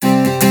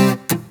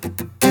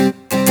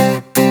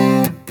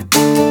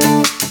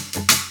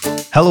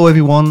Hello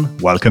everyone,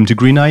 welcome to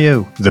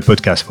Green.io, the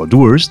podcast for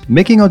doers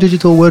making our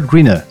digital world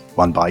greener,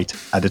 one bite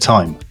at a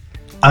time.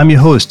 I'm your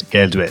host,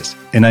 Gael Duez,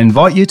 and I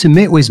invite you to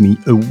meet with me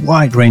a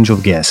wide range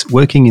of guests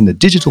working in the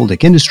digital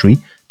tech industry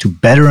to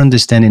better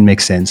understand and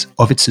make sense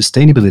of its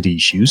sustainability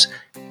issues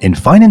and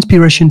find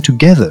inspiration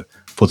together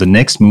for the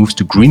next moves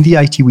to green the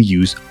IT we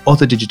use or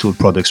the digital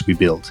products we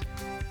build.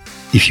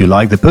 If you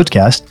like the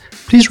podcast,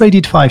 please rate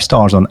it 5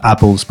 stars on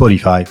Apple,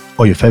 Spotify,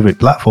 or your favorite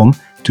platform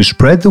to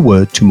spread the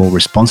word to more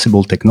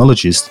responsible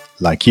technologists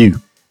like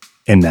you.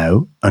 And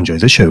now, enjoy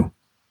the show.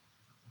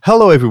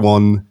 Hello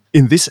everyone.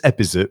 In this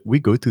episode, we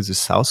go to the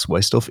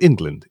southwest of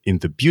England in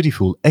the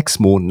beautiful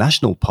Exmoor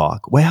National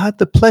Park, where I had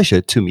the pleasure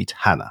to meet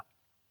Hannah.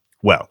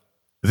 Well,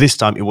 this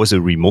time it was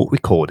a remote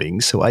recording,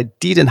 so I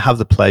didn't have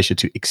the pleasure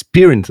to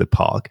experience the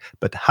park,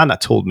 but Hannah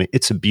told me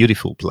it's a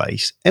beautiful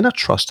place, and I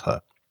trust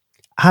her.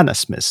 Hannah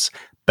Smith,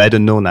 better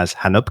known as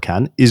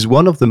Hanupcan, is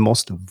one of the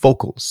most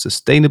vocal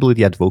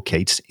sustainability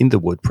advocates in the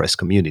WordPress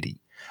community.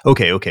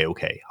 Okay,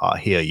 I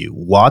hear you.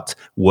 What?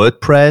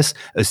 WordPress?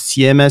 A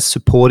CMS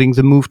supporting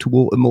the move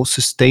toward a more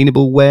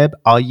sustainable web?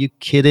 Are you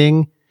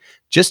kidding?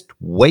 Just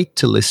wait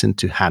to listen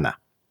to Hannah.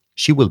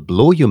 She will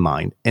blow your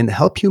mind and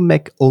help you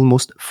make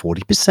almost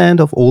 40%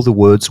 of all the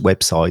world's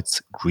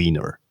websites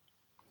greener.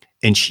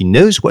 And she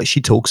knows what she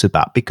talks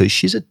about because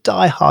she's a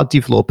die-hard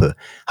developer,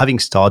 having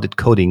started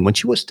coding when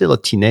she was still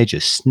a teenager,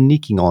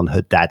 sneaking on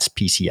her dad's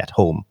PC at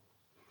home.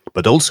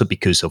 But also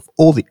because of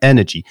all the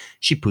energy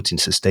she puts in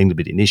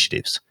sustainability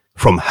initiatives.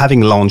 From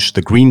having launched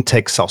the Green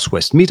Tech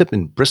Southwest Meetup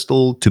in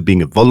Bristol to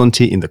being a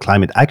volunteer in the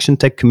Climate Action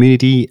Tech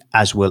community,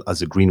 as well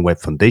as the Green Web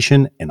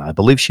Foundation, and I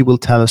believe she will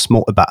tell us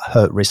more about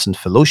her recent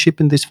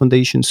fellowship in this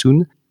foundation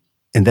soon.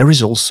 And there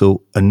is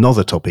also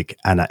another topic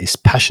Anna is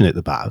passionate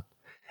about,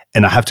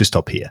 and I have to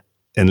stop here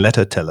and let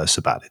her tell us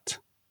about it.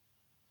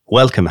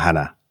 Welcome,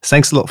 Hannah.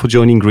 Thanks a lot for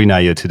joining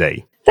Green.io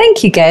today.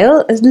 Thank you,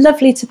 Gail. It's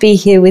lovely to be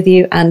here with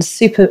you and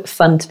super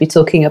fun to be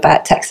talking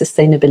about tech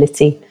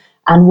sustainability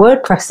and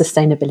WordPress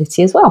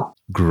sustainability as well.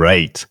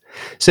 Great.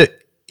 So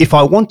if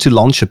I want to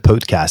launch a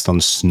podcast on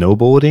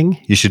snowboarding,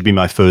 you should be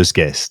my first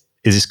guest.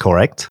 Is this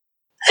correct?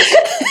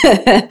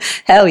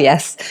 Hell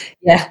yes.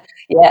 Yeah.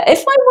 If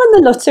I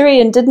won the lottery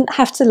and didn't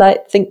have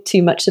to think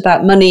too much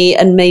about money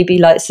and maybe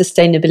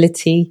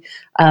sustainability,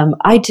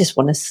 I just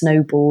want to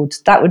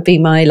snowboard. That would be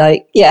my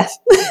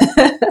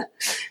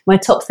my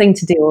top thing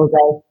to do all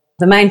day.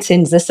 The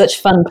mountains, they're such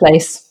a fun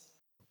place.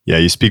 Yeah,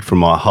 you speak from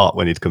my heart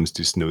when it comes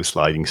to snow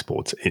sliding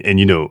sports. And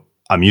you know,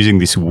 I'm using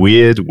this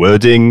weird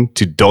wording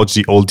to dodge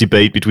the old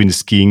debate between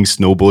skiing,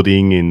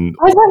 snowboarding, and...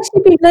 I've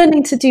actually been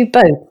learning to do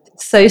both.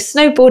 So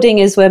snowboarding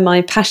is where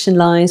my passion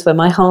lies, where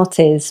my heart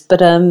is.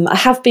 But I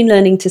have been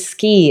learning to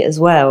ski as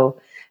well.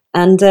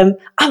 And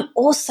I'm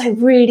also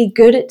really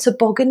good at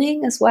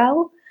tobogganing as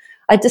well.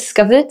 I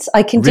discovered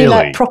I can do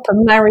proper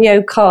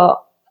Mario Kart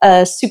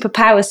super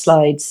power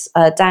slides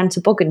down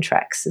toboggan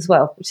tracks as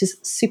well, which is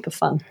super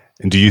fun.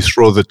 And do you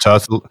throw the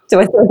turtle? Do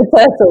I throw the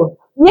turtle?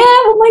 Yeah,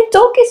 well, my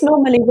dog is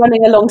normally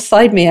running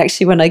alongside me,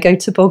 actually, when I go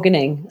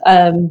tobogganing.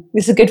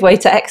 It's a good way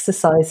to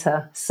exercise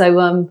her.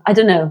 So I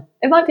don't know.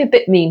 It might be a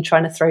bit mean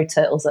trying to throw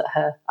turtles at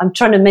her. I'm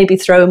trying to maybe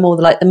throw more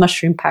the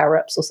mushroom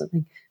power-ups or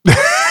something.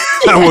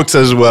 That works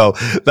as well.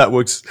 That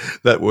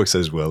works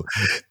as well.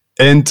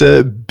 And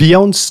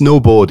beyond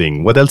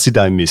snowboarding, what else did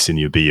I miss in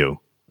your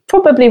bio?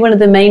 Probably one of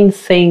the main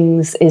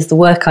things is the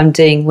work I'm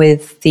doing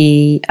with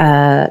the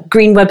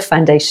Green Web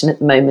Foundation at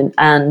the moment,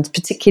 and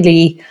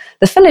particularly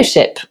the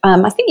fellowship.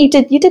 I think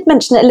you did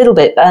mention it a little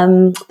bit.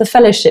 The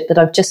fellowship that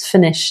I've just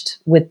finished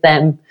with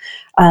them.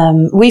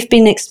 We've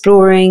been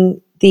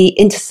exploring the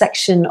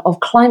intersection of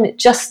climate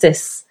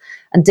justice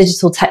and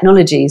digital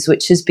technologies,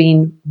 which has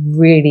been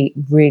really,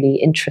 really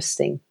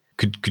interesting.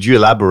 Could you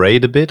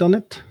elaborate a bit on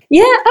it?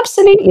 Yeah,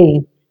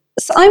 absolutely.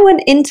 So I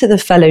went into the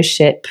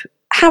fellowship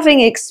having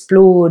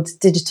explored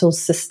digital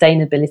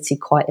sustainability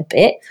quite a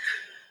bit.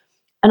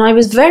 And I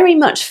was very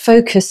much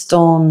focused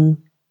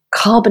on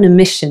carbon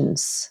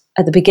emissions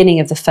at the beginning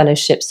of the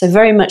fellowship. So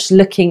very much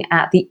looking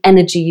at the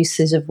energy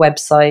usage of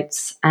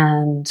websites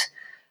and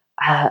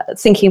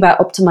thinking about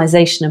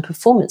optimization and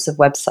performance of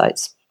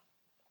websites.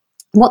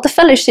 What the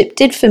fellowship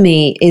did for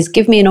me is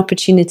give me an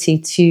opportunity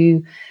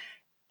to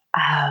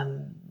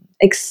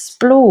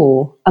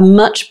explore a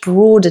much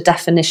broader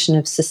definition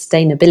of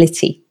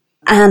sustainability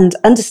and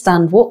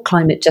understand what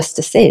climate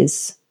justice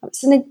is.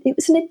 It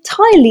was an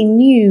entirely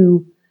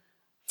new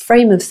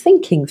frame of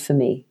thinking for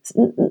me. It's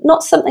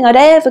not something I'd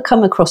ever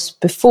come across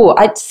before.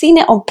 I'd seen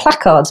it on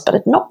placards, but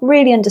I'd not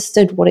really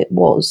understood what it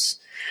was.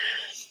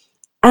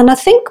 And I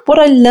think what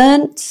I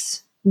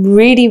learnt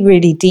really,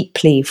 really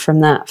deeply from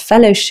that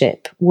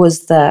fellowship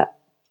was that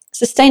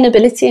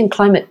sustainability and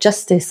climate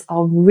justice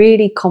are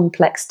really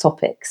complex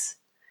topics.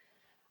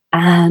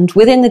 And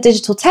within the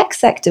digital tech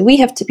sector, we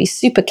have to be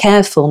super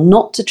careful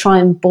not to try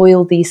and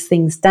boil these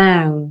things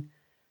down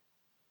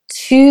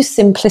too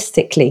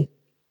simplistically.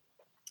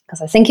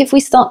 Because I think if we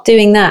start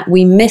doing that,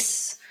 we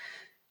miss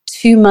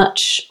too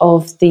much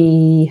of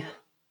the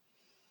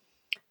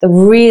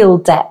real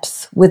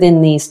depth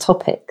within these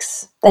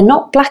topics. They're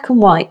not black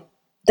and white.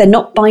 They're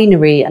not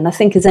binary. And I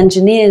think as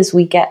engineers,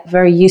 we get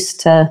very used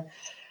to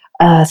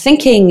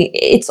thinking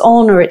it's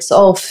on or it's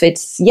off,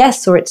 it's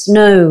yes or it's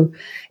no,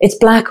 it's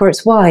black or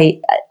it's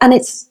white. And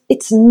it's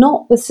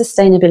not with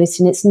sustainability,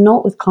 and it's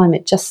not with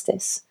climate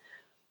justice.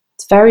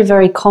 It's very,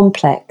 very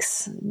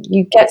complex.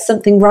 You get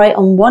something right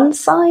on one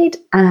side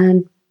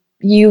and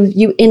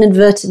you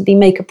inadvertently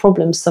make a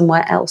problem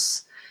somewhere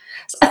else.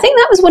 So I think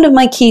that was one of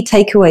my key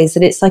takeaways,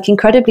 that it's like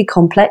incredibly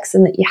complex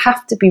and that you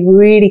have to be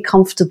really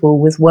comfortable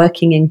with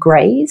working in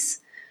grays,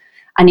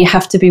 and you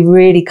have to be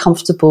really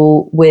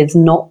comfortable with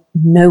not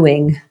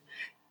knowing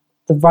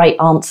the right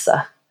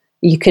answer.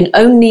 You can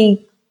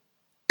only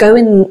go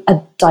in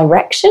a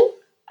direction,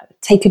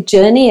 take a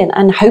journey,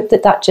 and hope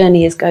that that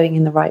journey is going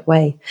in the right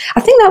way. I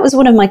think that was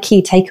one of my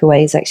key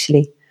takeaways,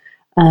 actually.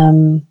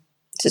 So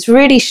it's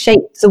really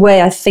shaped the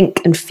way I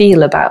think and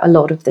feel about a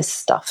lot of this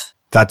stuff.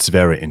 That's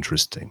very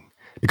interesting,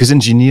 because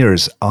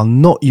engineers are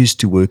not used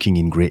to working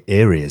in grey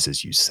areas,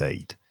 as you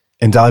said.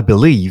 And I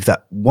believe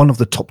that one of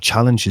the top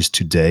challenges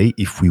today,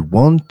 if we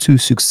want to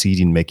succeed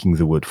in making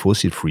the world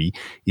fossil-free,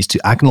 is to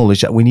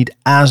acknowledge that we need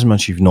as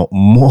much, if not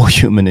more,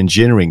 human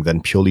engineering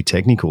than purely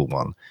technical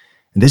one.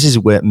 And this is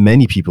where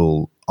many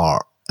people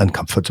are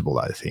uncomfortable,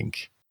 I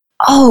think.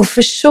 Oh,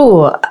 for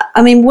sure.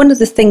 I mean, one of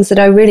the things that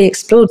I really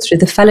explored through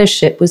the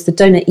fellowship was the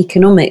donut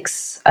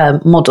economics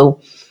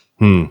model.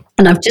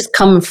 And I've just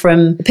come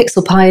from the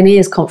Pixel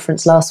Pioneers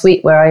conference last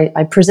week, where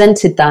I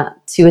presented that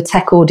to a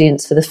tech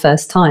audience for the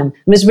first time.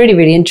 It was really,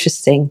 really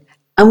interesting.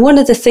 And one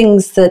of the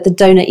things that the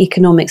donut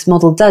economics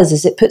model does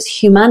is it puts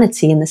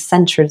humanity in the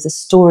center of the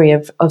story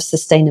of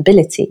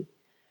sustainability.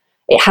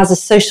 It has a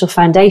social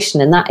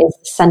foundation, and that is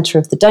the center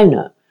of the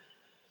donut.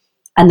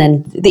 And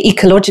then the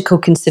ecological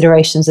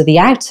considerations are the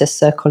outer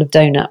circle of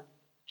donut.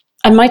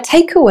 And my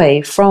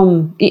takeaway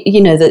from,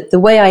 the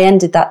way I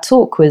ended that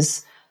talk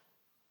was,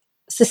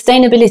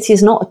 sustainability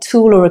is not a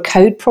tool or a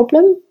code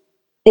problem.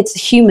 It's a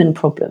human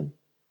problem.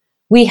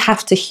 We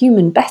have to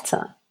human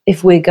better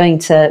if we're going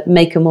to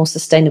make a more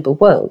sustainable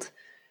world.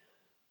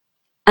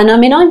 And I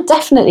mean, I'm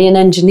definitely an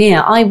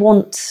engineer. I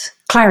want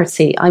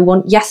clarity. I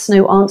want yes,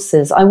 no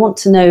answers. I want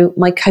to know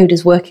my code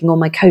is working or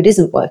my code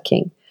isn't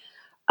working.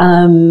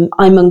 I'm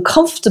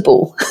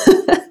uncomfortable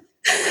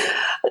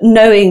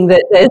knowing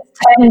that there's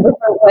 10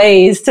 different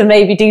ways to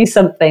maybe do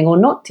something or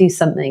not do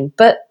something.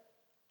 But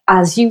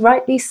as you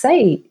rightly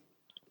say,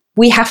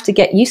 we have to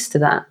get used to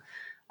that.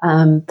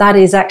 That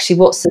is actually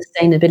what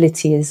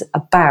sustainability is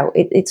about.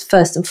 It's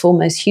first and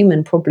foremost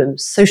human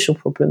problems, social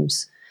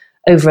problems,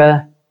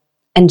 over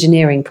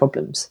engineering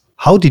problems.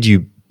 How did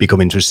you become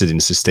interested in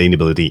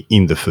sustainability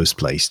in the first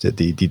place? Did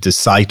the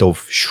sight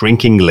of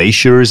shrinking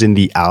glaciers in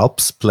the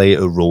Alps play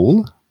a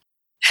role?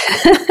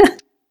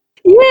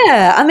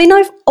 Yeah, I mean,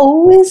 I've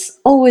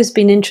always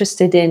been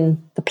interested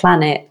in the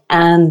planet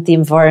and the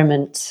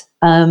environment.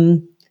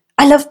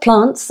 I love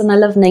plants and I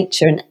love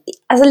nature. And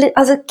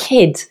as a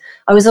kid,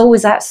 I was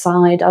always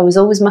outside. I was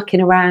always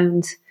mucking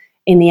around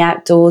in the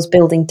outdoors,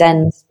 building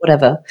dens,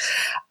 whatever.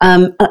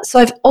 So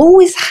I've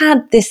always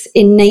had this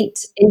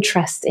innate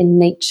interest in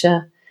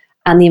nature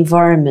and the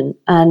environment.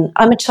 And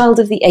I'm a child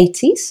of the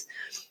 80s.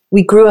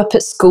 We grew up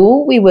at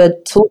school. We were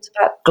taught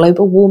about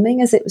global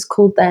warming, as it was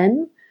called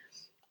then.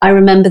 I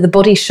remember the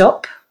Body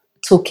Shop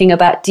talking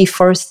about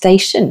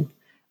deforestation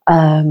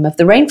of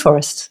the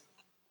rainforest.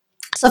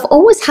 So I've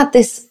always had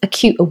this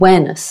acute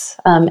awareness.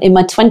 In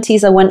my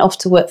 20s, I went off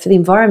to work for the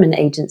Environment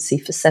Agency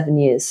for 7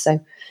 years.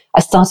 So I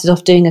started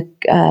off doing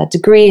a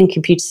degree in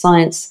computer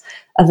science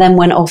and then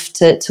went off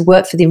to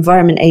work for the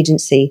Environment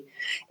Agency.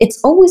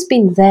 It's always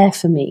been there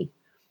for me.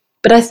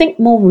 But I think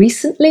more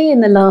recently,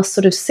 in the last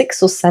sort of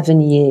 6 or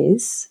 7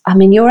 years, I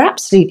mean, you're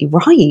absolutely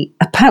right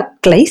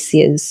about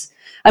glaciers.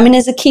 I mean,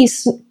 as a keen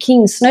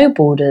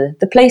snowboarder,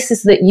 the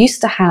places that used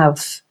to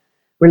have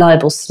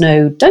reliable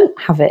snow don't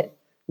have it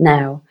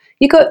now.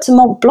 You go up to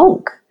Mont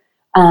Blanc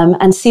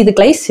and see the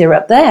glacier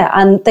up there,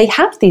 and they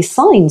have these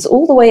signs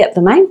all the way up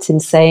the mountain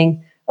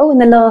saying, oh, in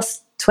the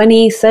last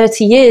 20,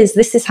 30 years,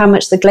 this is how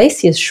much the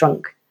glacier's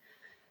shrunk.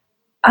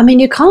 I mean,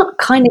 you can't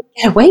kind of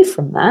get away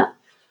from that.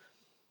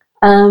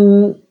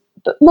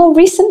 But more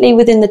recently,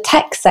 within the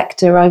tech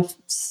sector, I've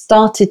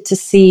started to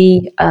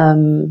see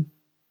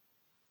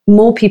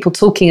more people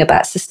talking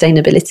about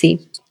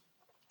sustainability.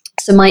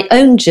 So my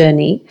own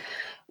journey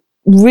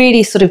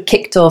really sort of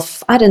kicked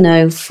off,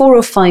 4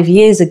 or 5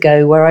 years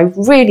ago, where I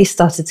really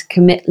started to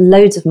commit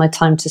loads of my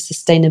time to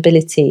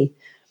sustainability.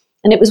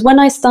 And it was when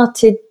I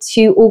started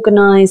to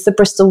organise the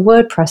Bristol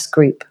WordPress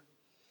group.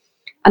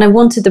 And I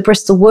wanted the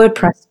Bristol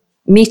WordPress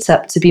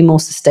meetup to be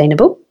more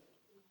sustainable.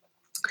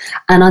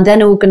 And I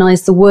then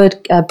organised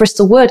the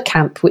Bristol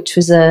WordCamp, which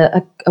was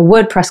a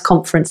WordPress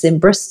conference in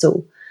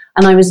Bristol.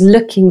 And I was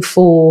looking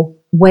for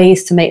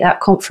ways to make that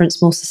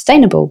conference more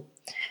sustainable.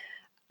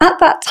 At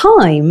that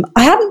time,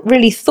 I hadn't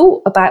really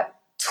thought about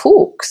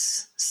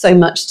talks so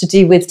much to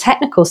do with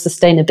technical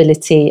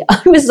sustainability.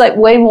 I was like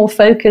way more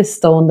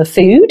focused on the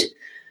food,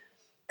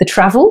 the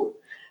travel,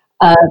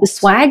 the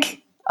swag.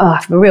 I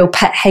have a real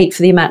pet hate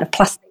for the amount of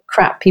plastic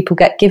crap people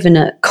get given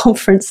at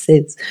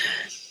conferences.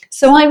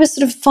 So I was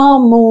sort of far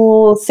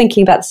more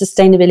thinking about the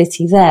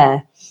sustainability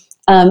there.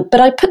 But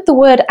I put the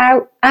word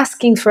out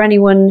asking for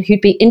anyone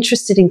who'd be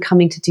interested in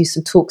coming to do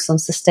some talks on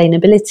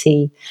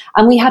sustainability.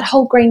 And we had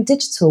Whole Grain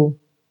Digital.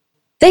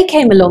 They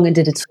came along and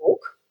did a talk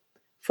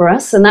for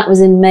us, and that was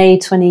in May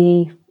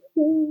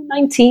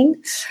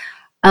 2019.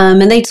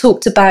 And they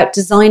talked about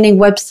designing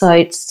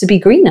websites to be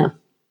greener.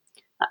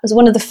 That was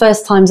one of the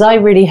first times I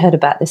really heard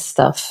about this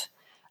stuff.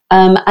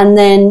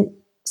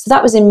 So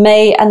that was in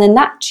May. And then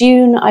that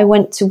June, I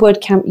went to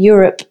WordCamp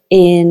Europe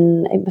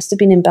it must have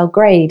been in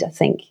Belgrade, I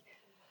think.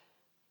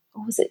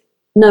 Or was it?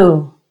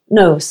 No,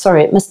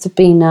 sorry. It must have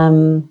been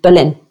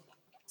Berlin.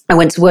 I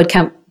went to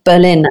WordCamp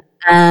Berlin,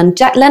 and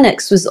Jack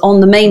Lennox was on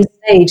the main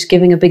stage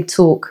giving a big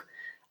talk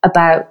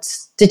about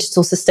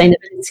digital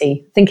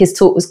sustainability. I think his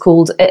talk was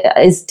called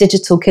 "Is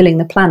Digital Killing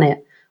the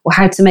Planet?" or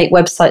 "How to Make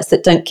Websites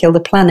That Don't Kill the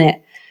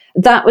Planet."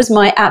 That was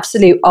my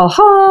absolute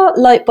aha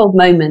light bulb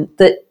moment,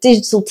 that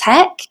digital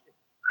tech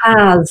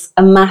has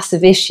a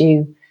massive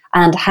issue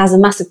and has a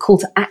massive call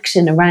to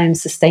action around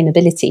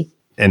sustainability.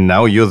 And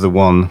now you're the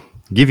one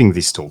giving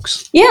these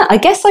talks. Yeah, I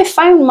guess I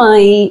found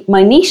my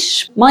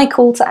niche, my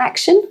call to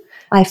action.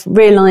 I've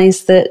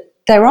realised that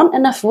there aren't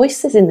enough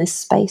voices in this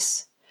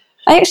space.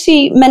 I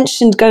actually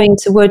mentioned going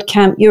to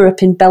WordCamp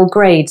Europe in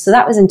Belgrade. So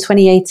that was in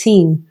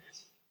 2018.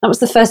 That was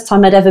the first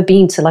time I'd ever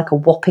been to like a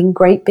whopping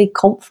great big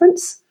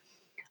conference.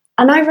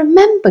 And I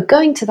remember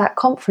going to that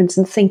conference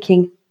and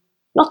thinking,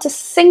 not a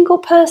single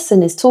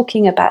person is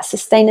talking about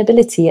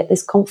sustainability at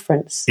this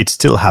conference. It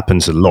still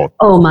happens a lot.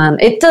 Oh man,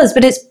 it does,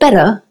 but it's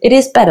better. It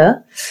is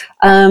better.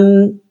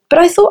 But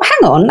I thought,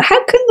 hang on,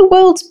 how can the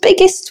world's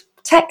biggest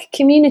tech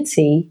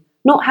community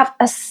not have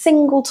a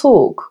single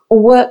talk or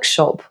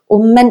workshop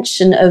or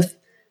mention of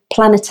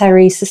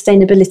planetary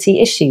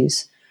sustainability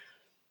issues?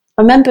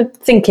 I remember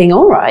thinking,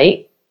 all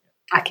right,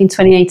 back in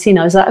 2018,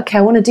 I was like, okay,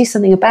 I want to do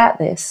something about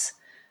this.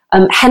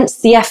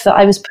 Hence the effort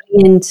I was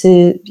putting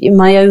into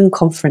my own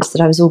conference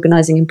that I was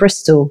organising in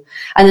Bristol.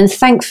 And then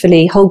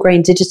thankfully, Whole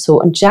Grain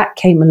Digital and Jack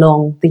came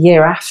along the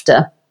year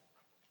after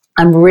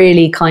and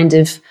really kind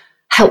of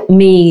helped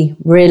me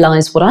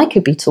realise what I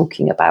could be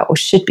talking about or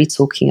should be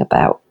talking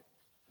about.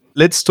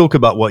 Let's talk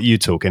about what you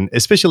talk. And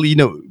especially,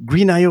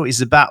 Green.io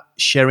is about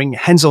sharing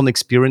hands-on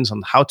experience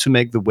on how to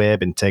make the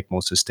web and tech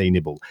more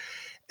sustainable.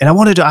 And I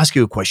wanted to ask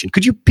you a question.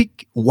 Could you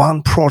pick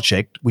one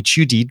project which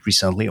you did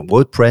recently on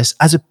WordPress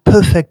as a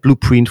perfect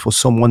blueprint for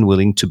someone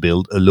willing to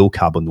build a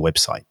low-carbon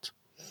website?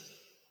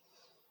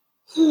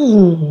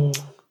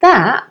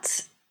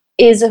 That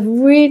is a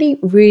really,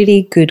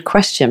 really good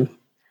question.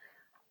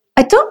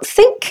 I don't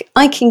think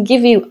I can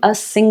give you a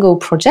single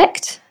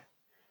project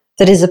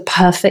that is a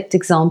perfect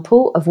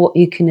example of what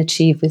you can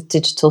achieve with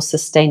digital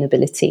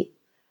sustainability.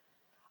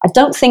 I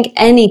don't think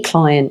any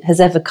client has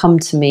ever come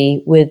to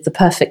me with the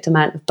perfect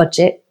amount of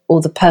budget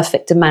or the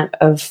perfect amount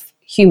of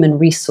human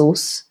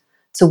resource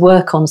to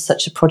work on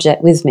such a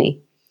project with me.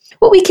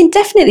 What we can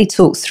definitely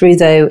talk through,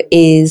 though,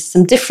 is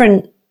some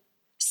different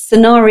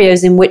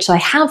scenarios in which I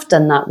have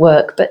done that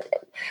work, but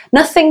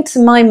nothing to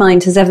my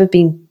mind has ever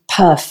been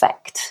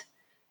perfect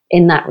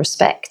in that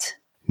respect.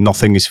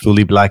 Nothing is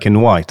fully black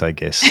and white, I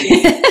guess.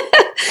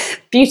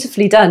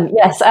 Beautifully done.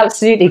 Yes,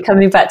 absolutely.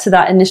 Coming back to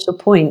that initial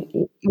point,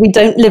 we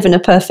don't live in a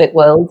perfect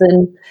world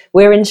and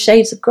we're in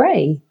shades of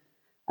grey.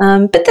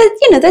 But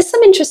there's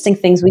some interesting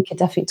things we could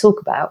definitely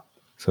talk about.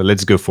 So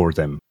let's go for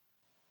them.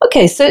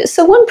 Okay,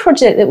 so one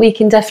project that we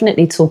can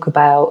definitely talk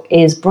about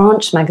is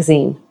Branch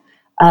Magazine,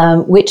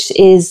 which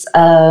is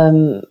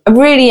a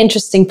really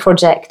interesting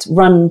project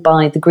run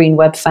by the Green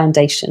Web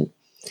Foundation.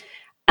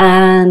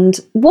 And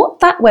what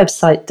that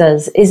website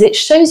does is it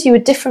shows you a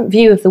different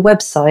view of the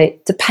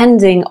website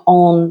depending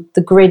on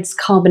the grid's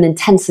carbon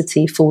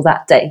intensity for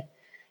that day.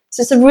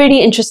 So it's a really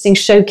interesting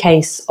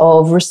showcase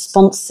of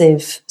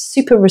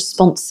super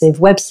responsive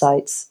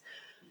websites.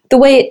 The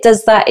way it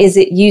does that is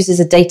it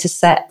uses a data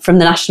set from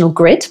the national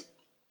grid.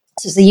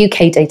 So it's a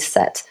UK data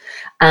set.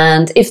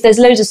 And if there's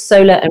loads of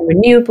solar and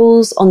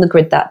renewables on the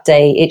grid that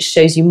day, it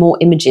shows you more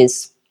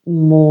images,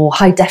 more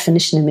high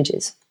definition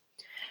images.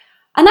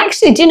 And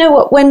actually, do you know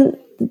what? When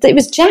it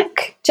was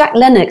Jack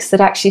Lennox that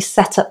actually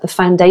set up the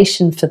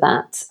foundation for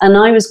that. And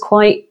I was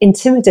quite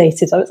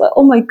intimidated. I was like,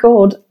 oh my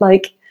God,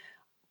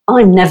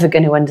 I'm never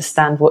going to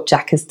understand what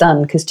Jack has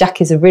done because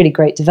Jack is a really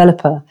great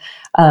developer.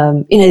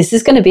 This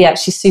is going to be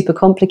actually super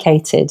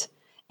complicated.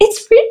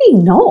 It's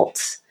really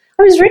not.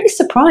 I was really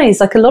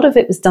surprised. A lot of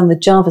it was done with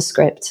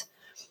JavaScript.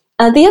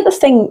 The other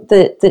thing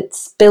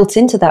that's built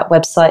into that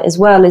website as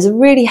well is a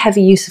really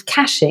heavy use of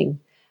caching,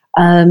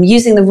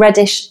 using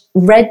the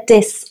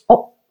Redis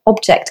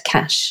object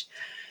cache.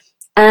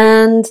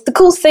 And the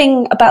cool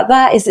thing about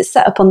that is it's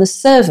set up on the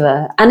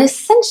server, and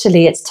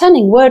essentially it's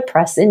turning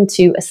WordPress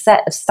into a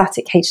set of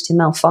static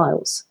HTML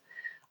files.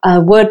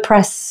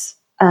 WordPress,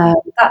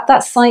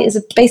 that site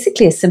is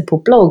basically a simple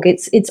blog.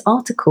 It's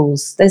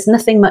articles. There's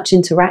nothing much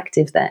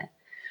interactive there.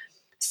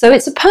 So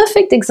it's a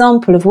perfect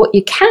example of what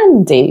you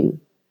can do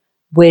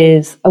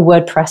with a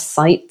WordPress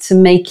site to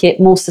make it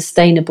more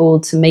sustainable,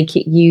 to make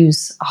it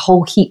use a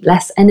whole heap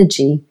less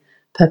energy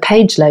per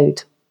page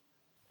load.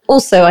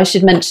 Also, I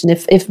should mention,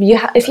 if you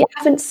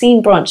haven't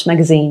seen Branch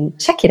Magazine,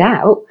 check it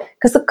out,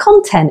 because the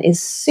content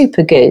is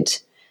super good.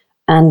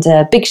 And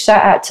a big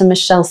shout out to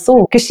Michelle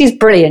Thorne, because she's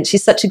brilliant.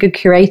 She's such a good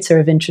curator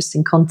of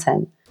interesting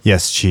content.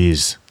 Yes, she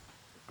is.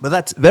 But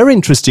that's very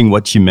interesting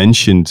what you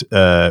mentioned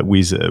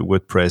with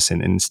WordPress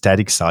and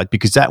static site,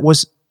 because that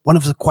was one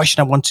of the questions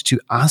I wanted to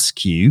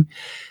ask you.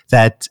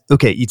 That,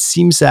 okay, it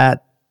seems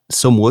that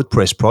some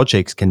WordPress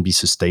projects can be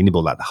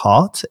sustainable at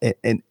heart.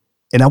 And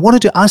I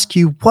wanted to ask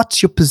you,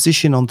 what's your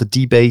position on the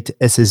debate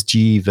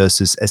SSG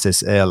versus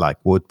SSL, like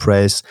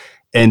WordPress?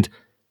 And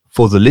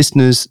for the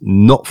listeners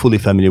not fully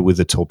familiar with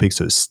the topic,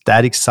 so a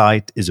static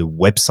site is a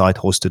website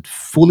hosted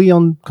fully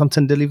on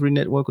Content Delivery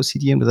Network or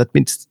CDN, but that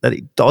means that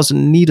it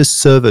doesn't need a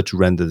server to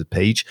render the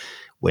page.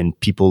 When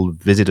people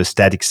visit a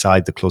static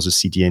site, the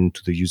closest CDN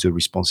to the user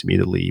responds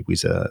immediately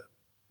with a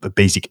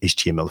basic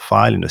HTML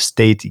file, and a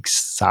static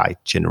site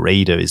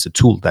generator is a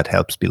tool that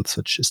helps build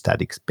such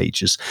static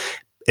pages.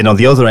 And on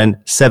the other end,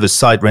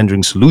 server-side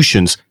rendering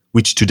solutions,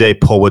 which today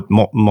powered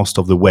most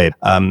of the web,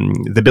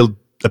 they build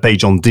a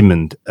page on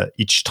demand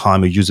each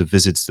time a user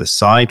visits the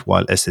site,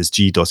 while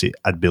SSG does it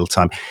at build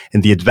time.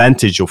 And the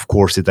advantage, of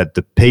course, is that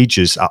the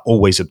pages are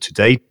always up to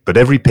date, but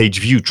every page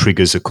view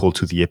triggers a call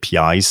to the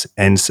APIs,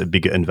 hence a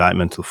bigger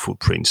environmental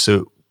footprint.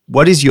 So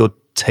what is your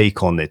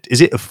take on it? Is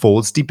it a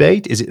false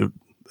debate? Is it a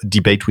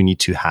debate we need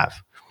to have?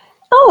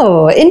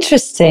 Oh,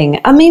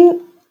 interesting. I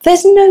mean,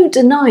 there's no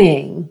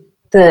denying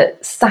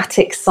that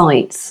static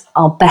sites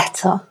are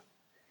better.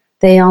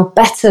 They are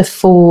better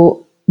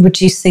for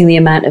reducing the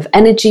amount of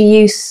energy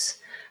use,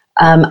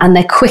 and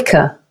they're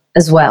quicker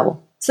as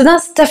well. So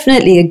that's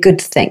definitely a good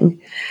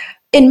thing.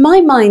 In my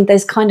mind,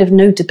 there's kind of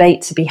no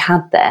debate to be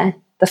had there.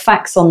 The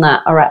facts on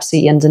that are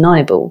absolutely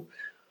undeniable.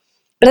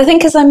 But I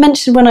think, as I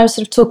mentioned when I was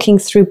sort of talking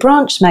through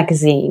Branch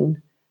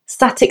Magazine,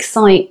 static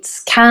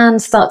sites can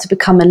start to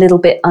become a little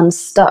bit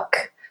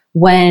unstuck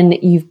when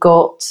you've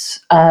got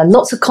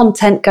lots of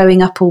content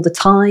going up all the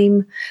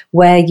time,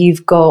 where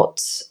you've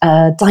got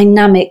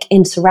dynamic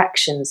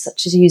interactions,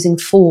 such as using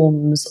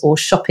forms or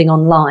shopping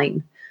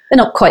online. They're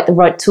not quite the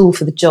right tool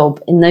for the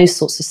job in those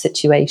sorts of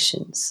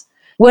situations.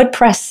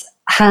 WordPress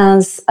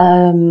has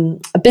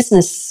a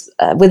business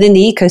within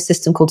the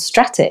ecosystem called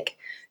Stratic,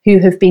 who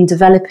have been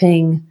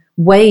developing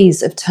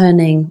ways of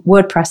turning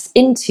WordPress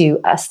into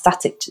a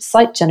static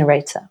site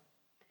generator.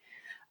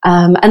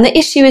 And the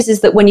issue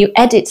is that when you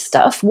edit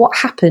stuff, what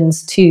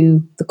happens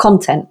to the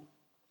content?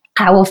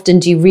 How often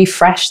do you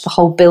refresh the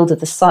whole build of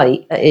the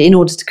site in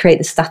order to create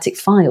the static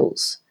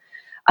files?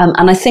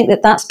 And I think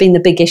that that's been the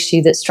big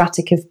issue that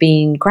Stratic have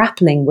been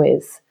grappling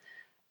with,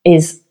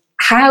 is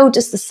how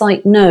does the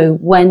site know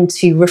when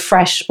to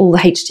refresh all the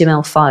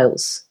HTML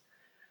files?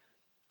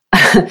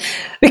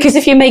 Because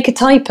if you make a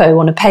typo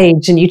on a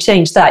page and you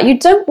change that, you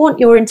don't want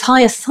your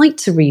entire site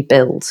to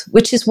rebuild,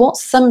 which is what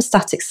some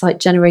static site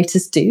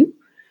generators do.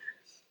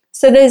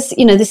 So there's,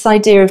 this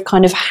idea of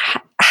kind of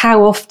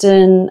how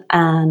often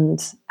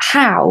and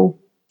how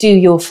do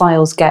your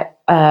files get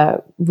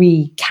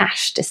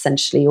recached,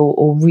 essentially,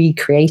 or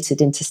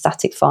recreated into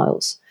static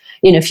files.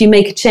 If you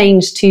make a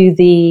change to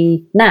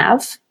the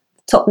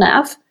top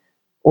nav,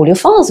 all your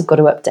files have got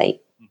to update.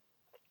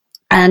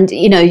 And,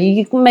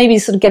 you can maybe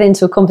sort of get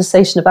into a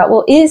conversation about,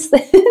 well, is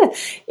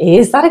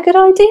that a good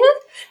idea?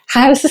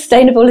 How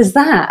sustainable is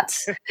that?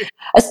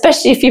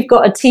 Especially if you've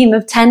got a team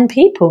of 10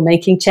 people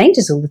making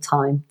changes all the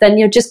time, then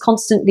you're just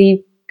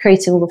constantly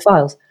creating all the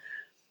files.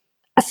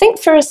 I think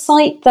for a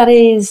site that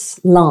is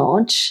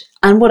large,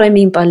 and what I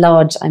mean by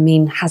large, I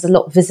mean has a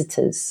lot of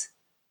visitors,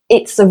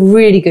 it's a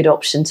really good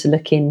option to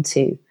look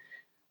into.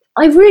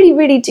 I really,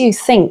 really do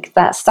think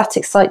that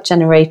static site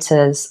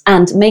generators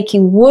and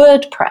making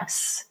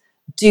WordPress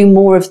do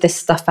more of this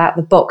stuff out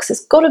the box,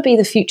 it's got to be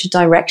the future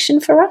direction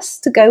for us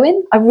to go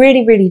in. I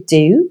really, really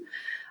do.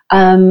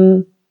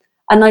 And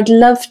I'd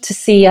love to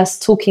see us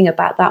talking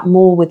about that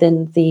more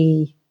within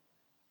the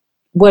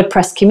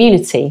WordPress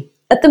community.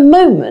 At the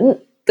moment,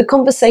 the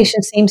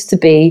conversation seems to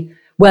be,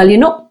 well,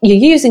 you're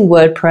using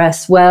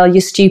WordPress, well,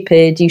 you're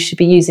stupid, you should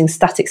be using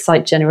static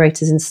site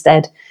generators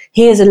instead.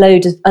 Here's a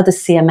load of other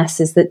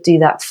CMSs that do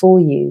that for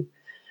you.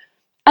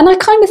 And I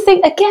kind of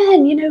think,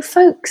 again,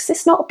 folks,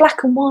 it's not a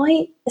black and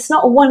white. It's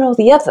not a one or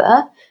the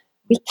other.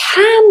 We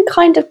can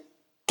kind of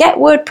get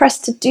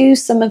WordPress to do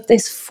some of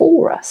this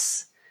for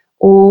us,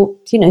 or,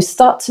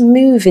 start to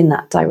move in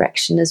that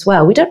direction as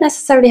well. We don't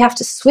necessarily have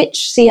to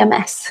switch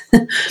CMS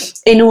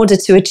in order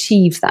to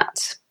achieve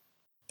that.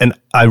 And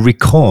I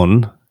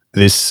reckon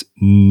this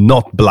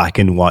not black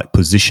and white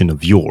position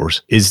of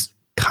yours is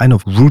kind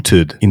of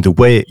rooted in the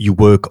way you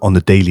work on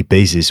a daily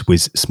basis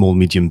with small,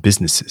 medium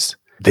businesses.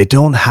 They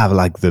don't have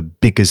like the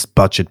biggest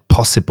budget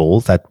possible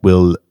that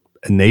will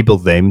enable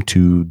them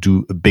to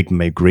do a big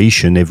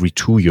migration every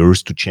 2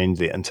 years to change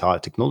the entire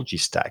technology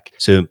stack.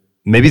 So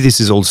maybe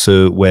this is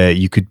also where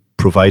you could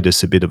provide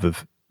us a bit of a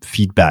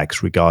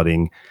feedback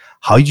regarding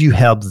How do you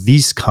help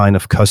these kind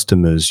of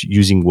customers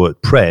using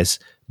WordPress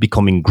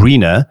becoming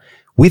greener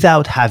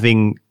without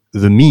having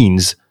the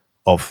means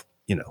of,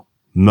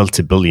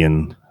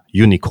 multi-billion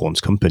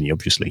unicorns company,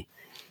 obviously?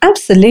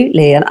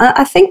 Absolutely. And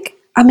I think,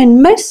 a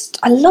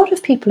lot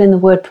of people in the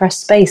WordPress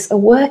space are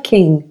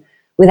working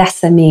with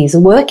SMEs, are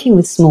working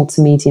with small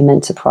to medium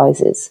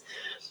enterprises.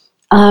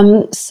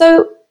 At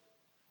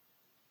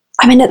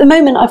the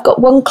moment, I've got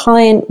one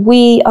client.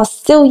 We are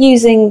still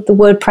using the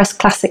WordPress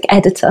Classic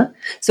editor.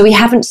 So we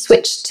haven't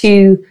switched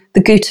to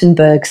the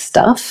Gutenberg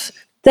stuff.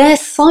 Their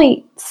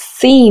site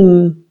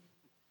theme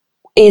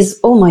is,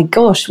 oh my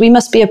gosh, we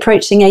must be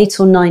approaching 8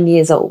 or 9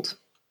 years old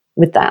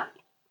with that.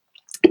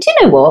 But you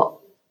know what,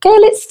 Gail,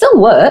 it still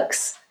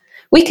works.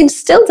 We can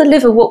still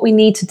deliver what we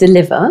need to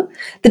deliver.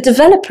 The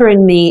developer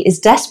in me is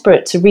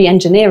desperate to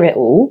re-engineer it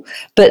all,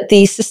 but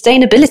the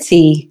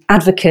sustainability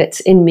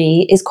advocate in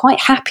me is quite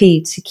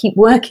happy to keep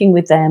working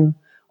with them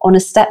on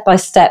a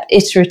step-by-step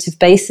iterative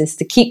basis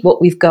to keep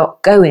what we've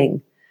got going.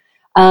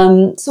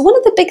 So one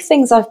of the big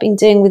things I've been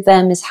doing with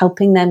them is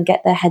helping them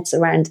get their heads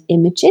around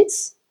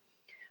images.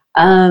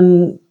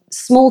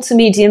 Small to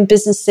medium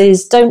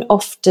businesses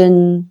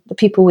the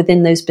people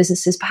within those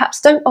businesses perhaps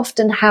don't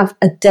often have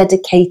a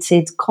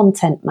dedicated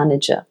content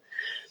manager.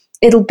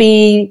 It'll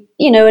be,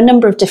 a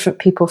number of different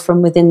people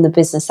from within the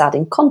business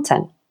adding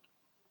content.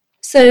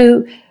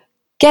 So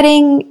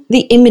getting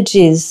the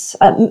images,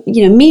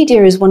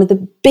 media is one of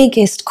the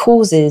biggest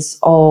causes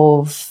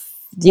of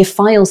your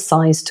file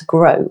size to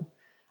grow.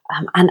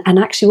 And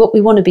actually what we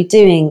want to be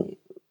doing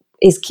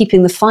is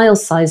keeping the file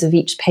size of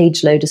each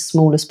page load as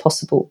small as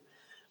possible.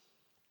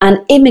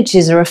 And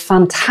images are a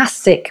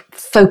fantastic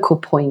focal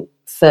point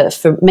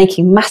for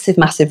making massive,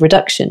 massive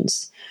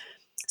reductions.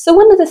 So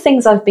one of the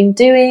things I've been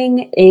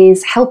doing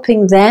is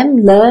helping them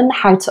learn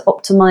how to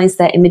optimize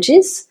their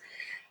images,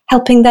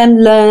 helping them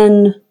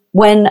learn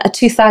when a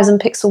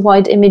 2000 pixel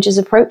wide image is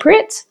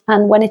appropriate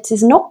and when it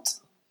is not.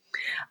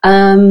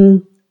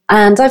 And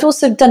I've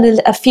also done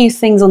a few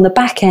things on the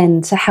back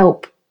end to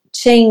help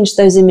change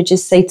those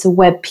images, say, to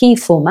WebP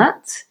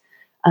format.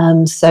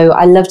 So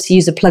I love to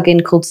use a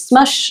plugin called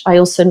Smush. I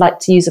also like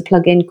to use a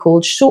plugin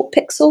called Short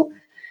Pixel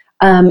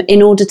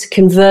in order to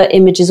convert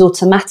images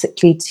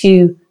automatically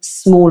to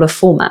smaller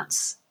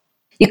formats.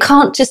 You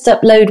can't just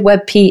upload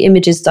WebP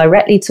images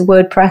directly to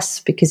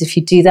WordPress, because if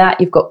you do that,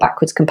 you've got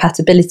backwards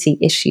compatibility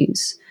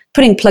issues.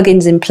 Putting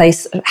plugins in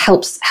place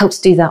helps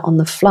do that on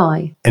the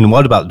fly. And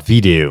what about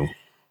video?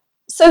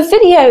 So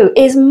video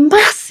is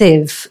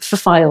massive for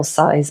file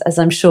size, as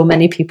I'm sure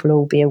many people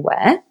will be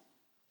aware.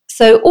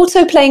 So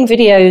auto-playing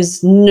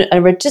videos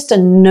are just a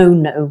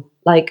no-no.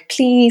 Like,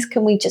 please,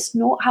 can we just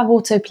not have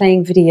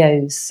auto-playing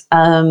videos?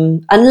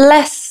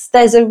 Unless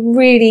there's a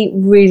really,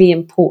 really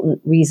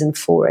important reason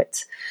for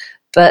it.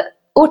 But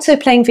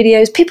auto-playing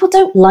videos, people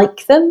don't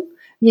like them.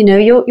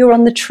 You're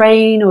on the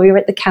train or you're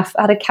at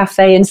a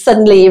cafe and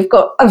suddenly you've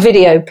got a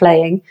video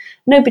playing.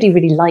 Nobody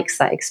really likes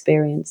that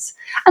experience.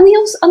 And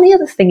the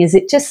other thing is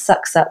it just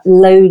sucks up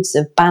loads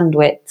of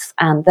bandwidth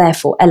and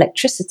therefore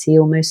electricity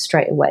almost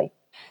straight away.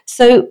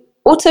 So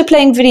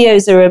auto-playing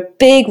videos are a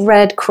big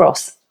red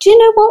cross. Do you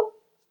know what?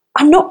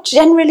 I'm not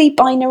generally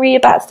binary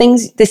about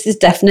things. This is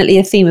definitely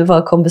a theme of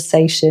our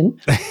conversation.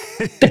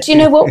 But you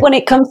know what? When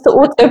it comes to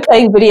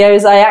auto-playing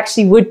videos, I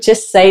actually would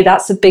just say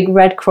that's a big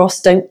red cross.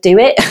 Don't do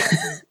it.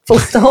 Full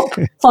stop.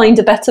 Find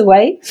a better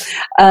way.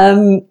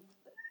 And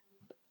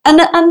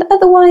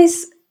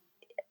otherwise,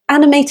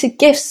 animated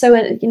GIFs. So,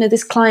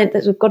 this client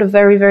that's got a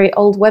very, very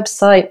old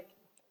website,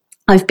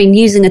 I've been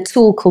using a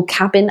tool called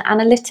Cabin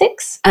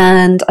Analytics,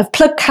 and I've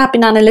plugged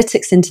Cabin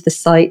Analytics into the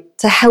site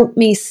to help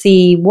me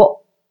see what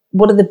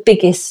are the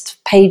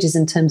biggest pages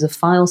in terms of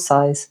file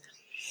size.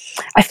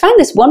 I found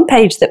this one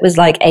page that was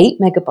like 8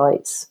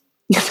 megabytes.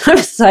 I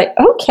was like,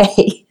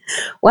 okay,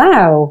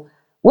 wow,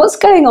 what's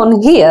going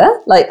on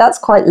here? Like, that's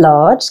quite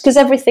large, because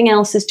everything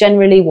else is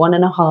generally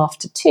 1.5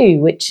 to 2,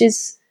 which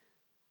is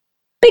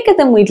bigger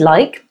than we'd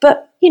like.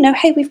 But,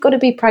 hey, we've got to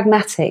be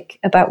pragmatic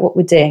about what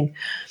we're doing.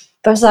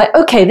 But I was like,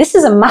 okay, this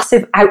is a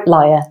massive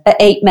outlier at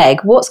 8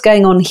 meg. What's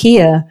going on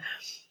here?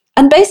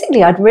 And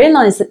basically, I'd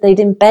realized that they'd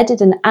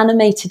embedded an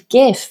animated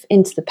GIF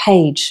into the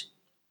page.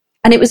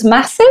 And it was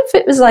massive.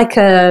 It was like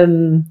a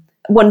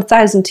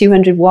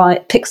 1,200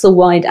 pixel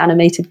wide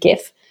animated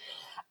GIF.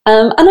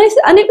 And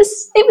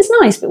it was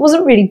nice, but it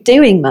wasn't really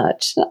doing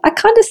much. I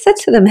kind of said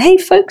to them, hey,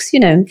 folks,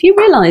 if you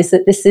realize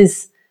that this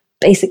is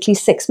basically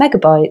 6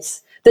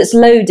 megabytes that's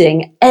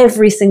loading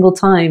every single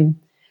time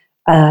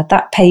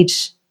that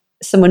page,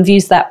 someone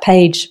views that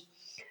page.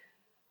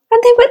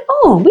 And they went,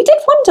 oh, we did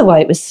wonder why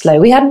it was slow.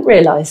 We hadn't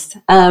realized.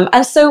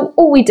 And so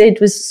all we did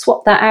was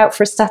swap that out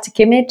for a static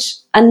image.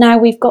 And now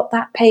we've got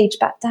that page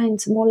back down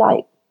to more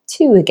like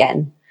 2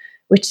 again,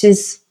 which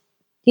is,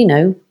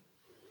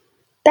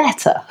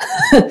 better.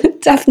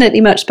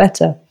 Definitely much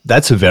better.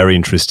 That's a very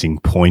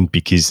interesting point,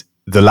 because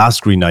the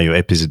last Green.io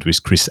episode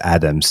with Chris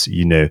Adams,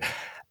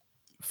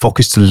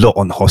 focused a lot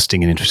on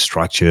hosting and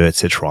infrastructure,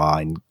 etc.,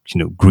 and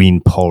green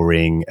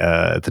powering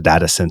the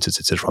data centers,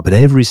 etc. But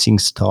everything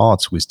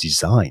starts with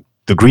design.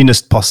 the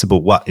greenest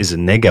possible watt is a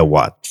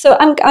negawatt. So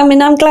I'm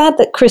glad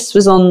that Chris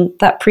was on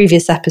that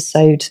previous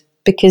episode,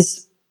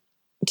 because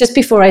just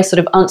before I sort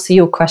of answer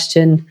your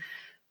question,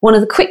 one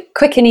of the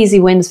quick and easy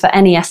wins for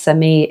any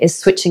SME is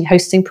switching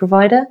hosting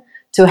provider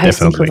to a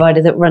hosting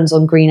provider that runs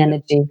on green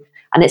energy.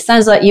 And it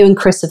sounds like you and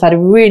Chris have had a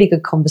really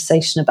good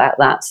conversation about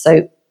that.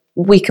 So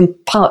we can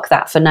park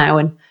that for now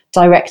and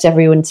direct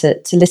everyone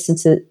to listen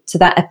to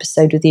that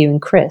episode with you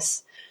and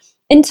Chris.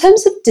 In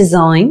terms of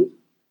design,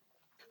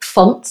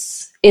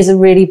 fonts is a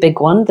really big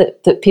one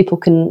that people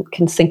can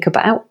think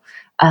about.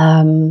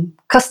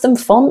 Custom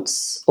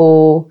fonts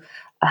are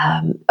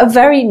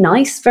very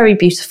nice, very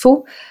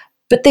beautiful,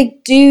 but they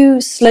do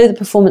slow the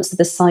performance of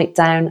the site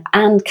down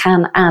and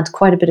can add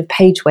quite a bit of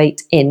page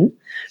weight in.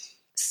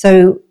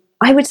 So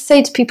I would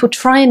say to people,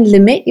 try and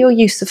limit your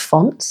use of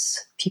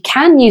fonts. If you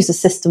can use a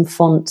system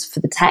font for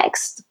the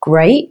text,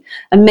 great.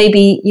 And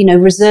maybe,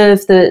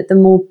 reserve the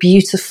more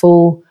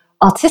beautiful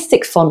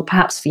artistic font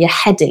perhaps for your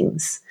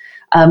headings,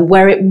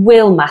 where it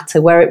will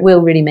matter, where it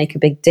will really make a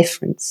big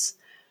difference.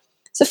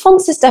 So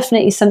fonts is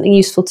definitely something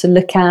useful to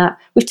look at.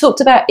 We've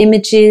talked about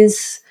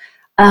images.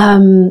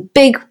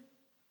 Big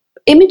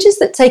images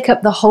that take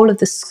up the whole of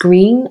the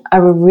screen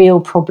are a real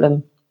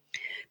problem,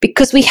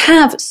 because we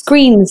have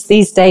screens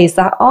these days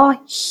that are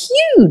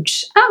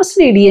huge,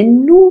 absolutely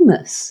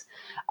enormous.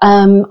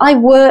 I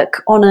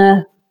work on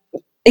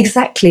I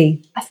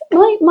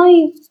think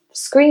my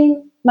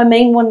screen, my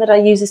main one that I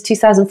use is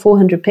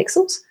 2,400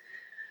 pixels.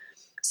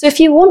 So if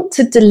you want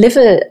to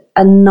deliver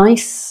a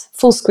nice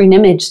full screen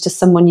image to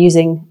someone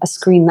using a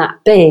screen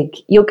that big,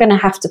 you're going to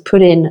have to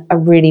put in a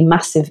really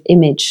massive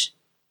image.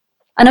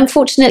 And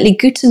unfortunately,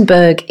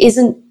 Gutenberg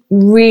isn't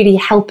really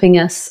helping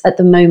us at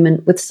the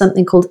moment with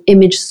something called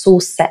image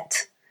source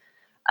set.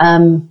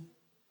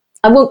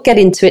 I won't get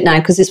into it now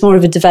because it's more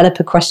of a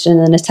developer question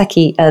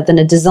than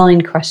a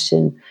design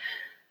question.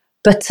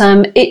 But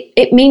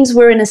it means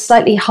we're in a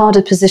slightly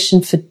harder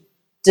position for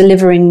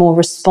delivering more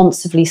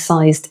responsively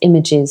sized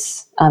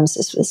images.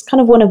 So it's kind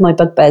of one of my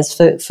bugbears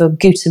for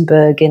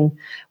Gutenberg and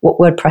what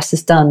WordPress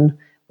has done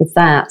with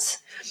that.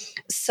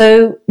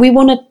 So we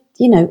want to,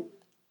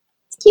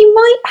 you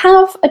might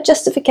have a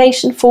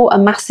justification for a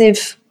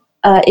massive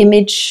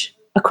image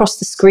across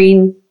the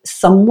screen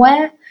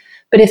somewhere,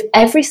 but if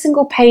every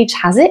single page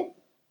has it,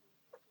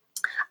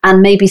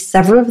 and maybe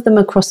several of them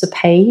across a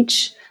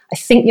page, I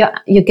think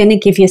you're going to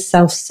give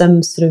yourself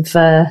some sort of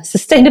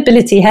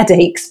sustainability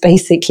headaches,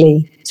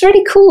 basically. It's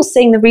really cool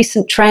seeing the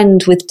recent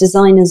trend with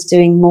designers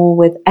doing more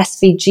with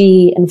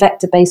SVG and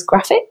vector-based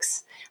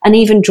graphics, and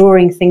even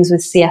drawing things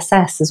with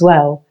CSS as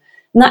well.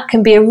 And that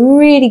can be a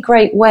really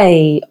great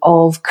way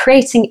of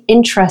creating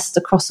interest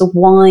across a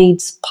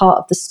wide part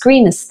of the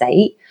screen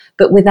estate,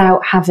 but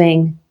without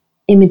having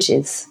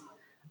images.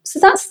 So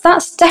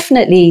that's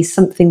definitely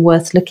something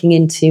worth looking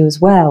into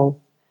as well.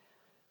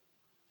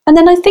 And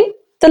then I think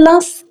the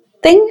last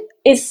thing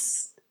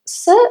is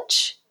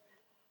search.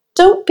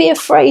 Don't be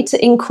afraid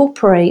to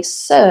incorporate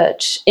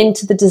search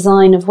into the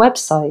design of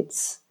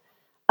websites.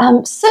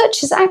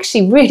 Search is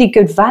actually really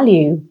good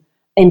value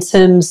in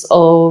terms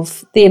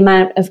of the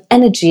amount of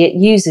energy it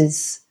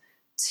uses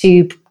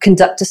to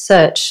conduct a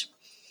search.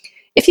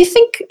 If you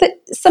think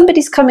that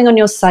somebody's coming on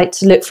your site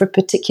to look for a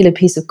particular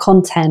piece of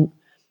content,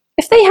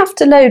 if they have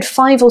to load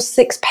 5 or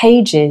 6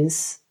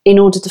 pages in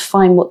order to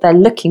find what they're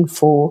looking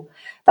for,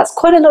 that's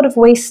quite a lot of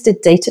wasted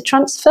data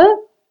transfer.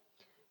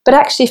 But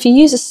actually, if you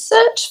use a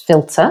search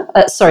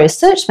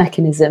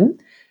mechanism,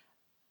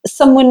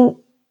 someone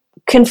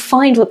can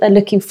find what they're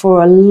looking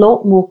for a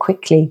lot more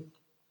quickly.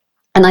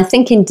 And I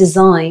think in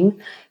design,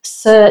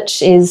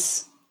 search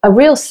is a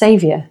real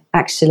savior,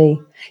 actually.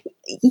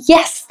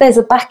 Yes, there's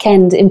a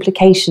back-end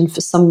implication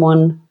for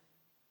someone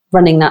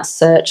running that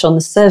search on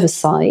the server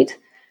side.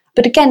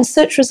 But again,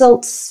 search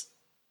results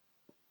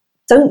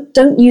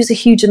don't use a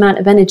huge amount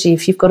of energy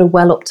if you've got a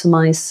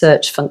well-optimized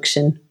search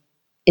function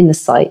in the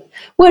site.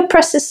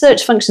 WordPress's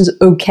search function's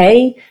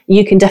okay.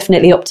 You can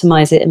definitely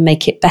optimize it and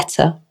make it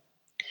better.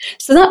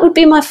 So that would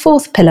be my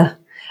fourth pillar,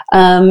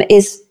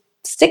 is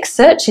stick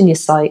search in your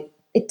site.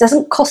 It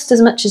doesn't cost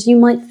as much as you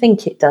might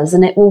think it does,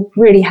 and it will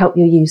really help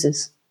your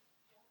users.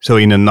 So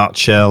in a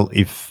nutshell,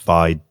 if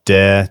I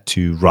dare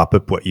to wrap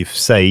up what you've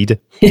said,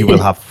 you will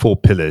have 4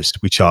 pillars,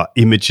 which are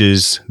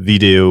images,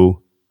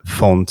 video,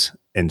 font,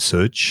 and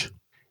search.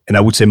 And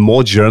I would say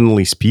more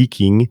generally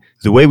speaking,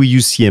 the way we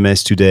use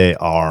CMS today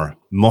are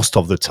most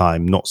of the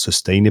time not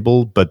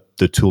sustainable, but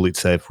the tool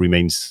itself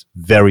remains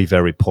very,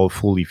 very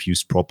powerful if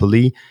used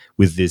properly,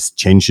 with these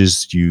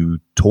changes you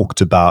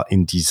talked about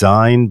in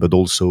design, but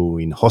also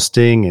in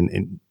hosting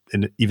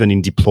and even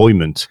in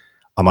deployment.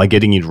 Am I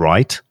getting it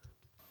right?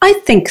 I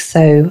think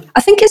so.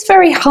 I think it's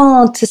very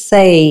hard to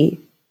say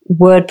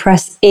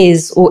WordPress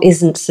is or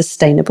isn't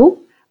sustainable.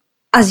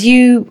 As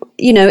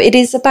it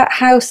is about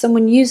how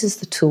someone uses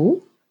the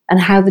tool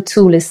and how the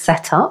tool is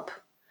set up.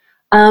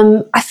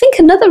 I think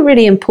another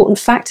really important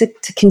factor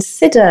to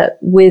consider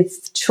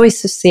with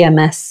choice of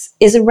CMS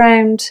is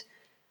around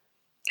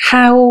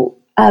how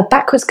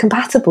backwards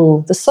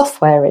compatible the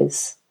software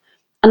is.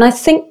 And I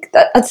think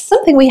that's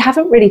something we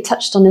haven't really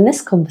touched on in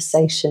this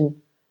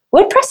conversation.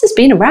 WordPress has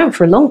been around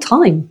for a long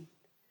time.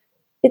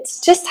 It's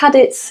just had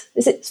its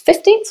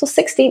 15th or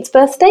 16th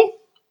birthday?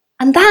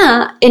 And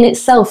that in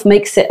itself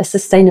makes it a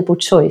sustainable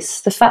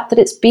choice. The fact that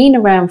it's been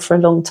around for a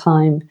long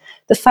time,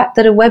 the fact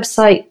that a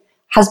website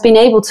has been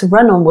able to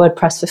run on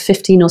WordPress for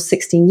 15 or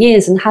 16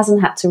 years and hasn't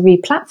had to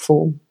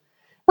re-platform.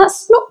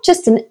 That's not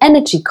just an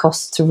energy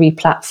cost to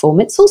re-platform,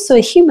 it's also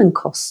a human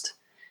cost.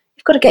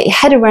 You've got to get your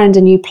head around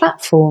a new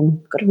platform,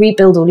 you've got to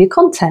rebuild all your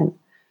content.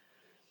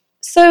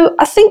 So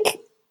I think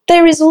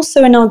there is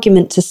also an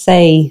argument to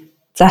say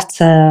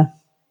that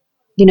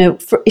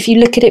if you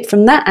look at it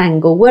from that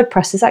angle,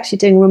 WordPress is actually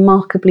doing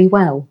remarkably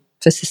well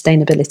for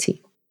sustainability.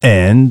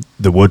 And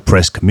the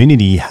WordPress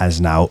community has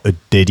now a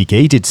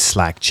dedicated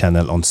Slack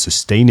channel on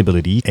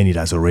sustainability, and it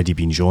has already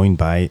been joined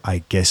by,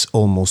 I guess,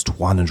 almost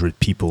 100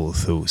 people.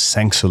 So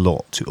thanks a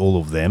lot to all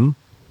of them.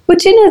 Well,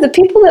 do you know, the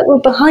people that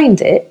were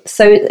behind it,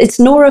 so it's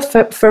Nora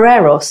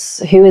Ferreros,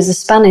 who is a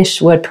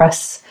Spanish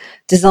WordPress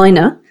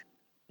designer.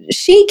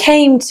 She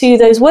came to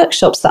those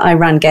workshops that I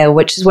ran, Gail,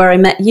 which is where I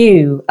met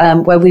you,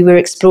 where we were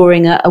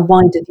exploring a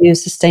wider view of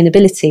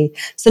sustainability.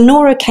 So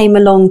Nora came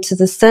along to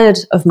the third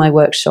of my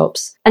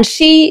workshops, and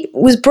she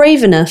was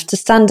brave enough to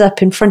stand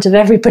up in front of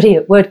everybody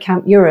at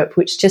WordCamp Europe,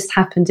 which just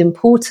happened in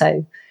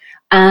Porto,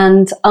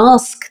 and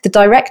ask the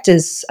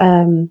directors,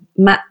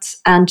 Matt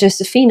and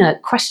Josephina,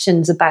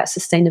 questions about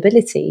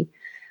sustainability.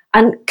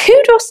 And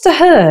kudos to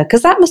her,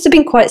 because that must have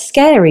been quite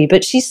scary,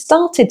 but she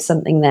started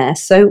something there.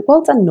 So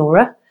well done,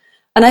 Nora.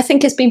 And I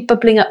think it's been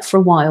bubbling up for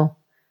a while.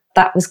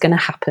 That was going to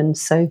happen.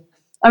 So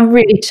I'm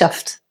really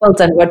chuffed. Well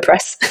done,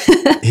 WordPress.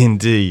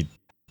 Indeed.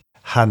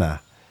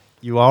 Hannah,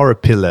 you are a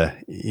pillar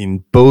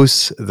in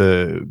both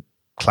the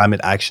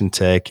climate action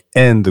tech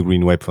and the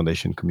Green Web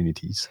Foundation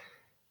communities.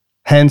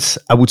 Hence,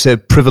 I would say a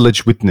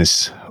privileged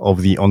witness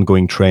of the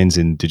ongoing trends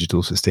in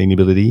digital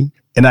sustainability.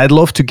 And I'd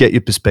love to get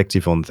your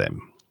perspective on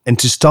them. And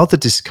to start the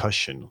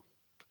discussion,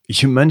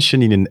 you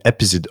mentioned in an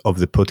episode of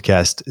the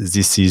podcast,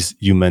 This is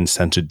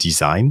Human-Centered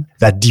Design,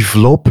 that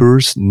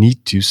developers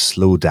need to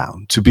slow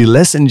down, to be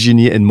less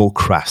engineer and more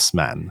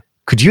craftsman.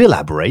 Could you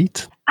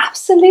elaborate?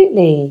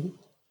 Absolutely.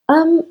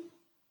 I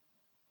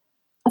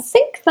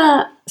think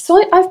that,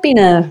 I've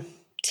been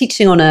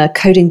teaching on a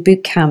coding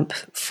bootcamp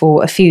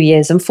for a few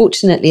years.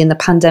 Unfortunately, in the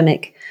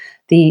pandemic,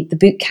 the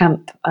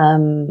bootcamp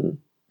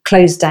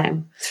closed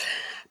down.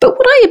 But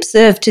what I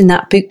observed in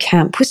that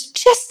bootcamp was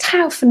just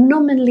how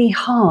phenomenally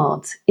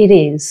hard it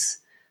is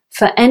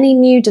for any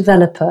new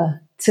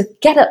developer to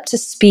get up to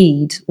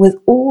speed with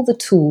all the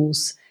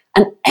tools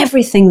and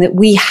everything that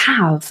we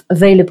have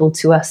available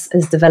to us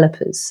as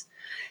developers.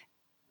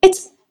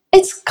 It's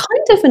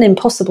kind of an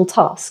impossible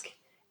task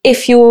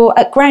if you're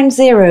at ground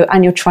zero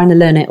and you're trying to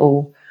learn it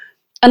all.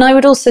 And I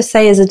would also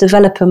say, as a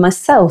developer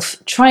myself,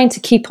 trying to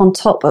keep on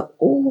top of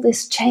all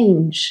this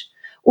change,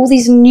 all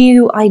these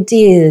new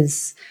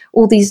ideas,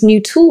 all these new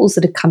tools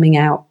that are coming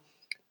out.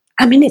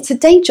 I mean, it's a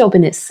day job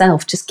in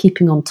itself, just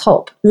keeping on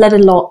top, let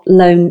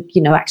alone,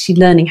 actually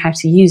learning how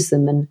to use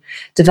them and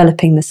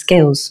developing the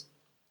skills.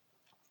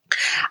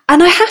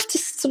 And I have to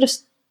sort of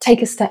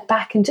take a step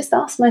back and just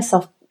ask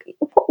myself,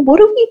 what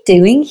are we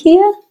doing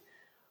here?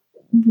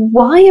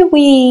 Why are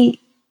we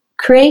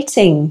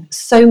creating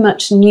so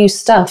much new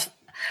stuff?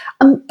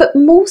 But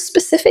more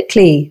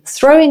specifically,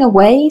 throwing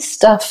away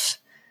stuff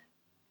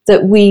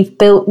that we've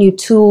built, new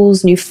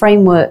tools, new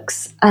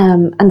frameworks,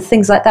 and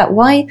things like that.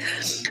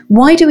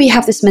 Why do we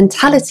have this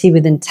mentality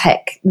within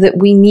tech that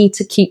we need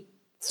to keep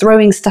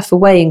throwing stuff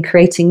away and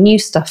creating new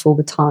stuff all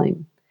the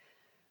time?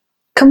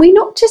 Can we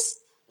not just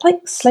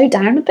slow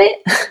down a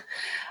bit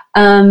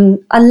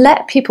and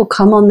let people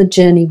come on the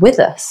journey with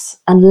us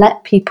and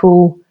let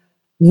people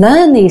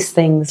learn these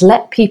things?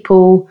 Let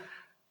people,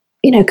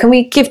 can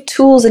we give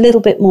tools a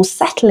little bit more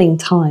settling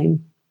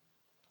time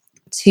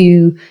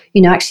to,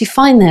 actually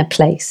find their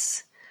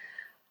place?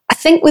 I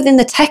think within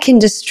the tech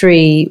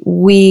industry,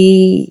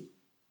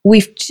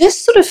 we've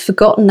just sort of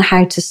forgotten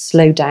how to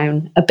slow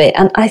down a bit.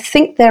 And I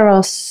think there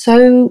are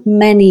so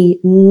many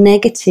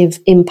negative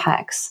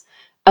impacts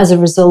as a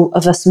result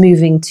of us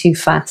moving too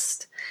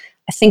fast.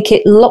 I think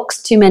it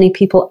locks too many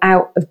people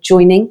out of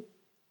joining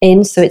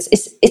in. So it's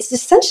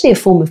essentially a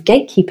form of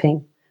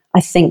gatekeeping.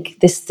 I think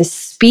this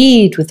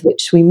speed with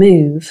which we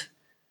move.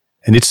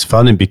 And it's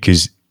funny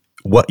because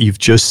what you've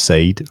just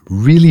said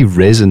really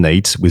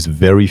resonates with a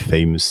very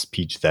famous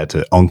speech that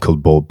Uncle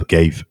Bob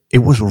gave. It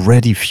was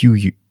already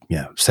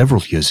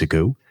several years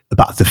ago,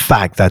 about the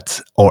fact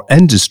that our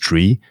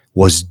industry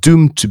was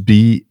doomed to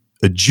be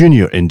a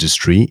junior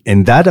industry,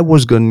 and that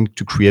was going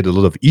to create a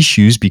lot of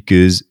issues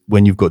because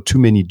when you've got too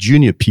many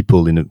junior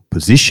people in a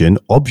position,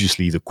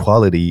 obviously the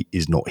quality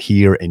is not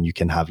here and you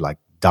can have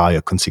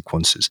dire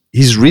consequences.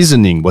 His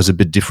reasoning was a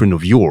bit different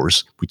of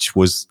yours, which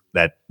was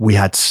that we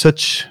had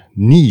such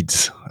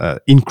needs,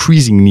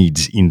 increasing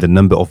needs in the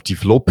number of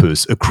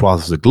developers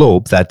across the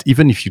globe that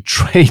even if you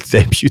train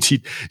them,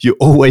 you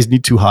always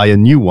need to hire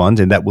new ones,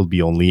 and that will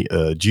be only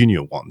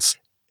junior ones.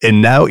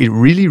 And now it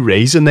really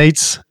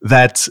resonates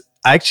that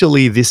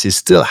actually, this is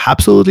still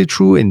absolutely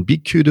true, and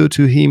big kudo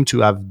to him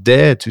to have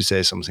dared to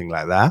say something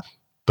like that.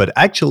 But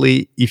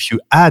actually, if you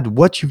add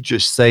what you've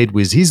just said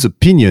with his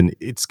opinion,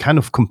 it's kind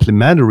of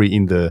complementary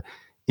in the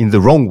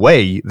wrong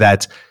way,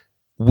 that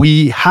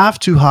we have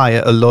to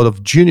hire a lot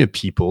of junior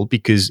people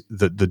because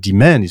the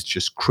demand is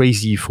just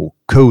crazy for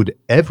code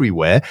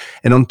everywhere.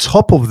 And on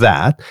top of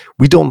that,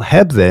 we don't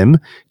help them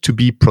to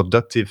be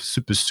productive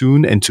super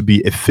soon and to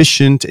be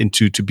efficient and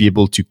to be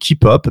able to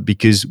keep up,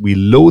 because we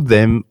load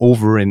them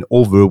over and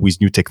over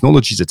with new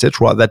technologies,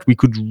 etc., that we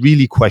could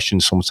really question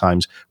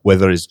sometimes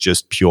whether it's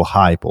just pure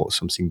hype or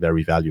something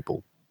very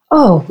valuable.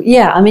 Oh,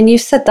 yeah. I mean, you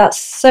said that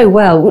so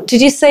well. Did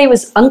you say it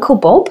was Uncle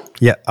Bob?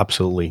 Yeah,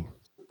 absolutely.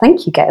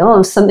 Thank you, Gail.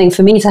 Oh, something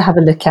for me to have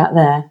a look at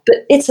there.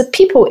 But it's a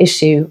people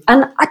issue.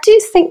 And I do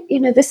think,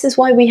 this is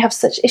why we have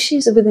such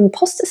issues with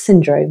imposter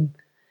syndrome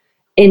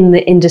in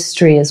the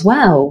industry as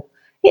well.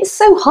 It's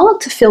so hard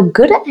to feel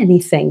good at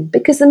anything,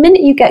 because the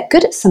minute you get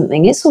good at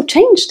something, it's all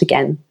changed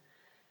again.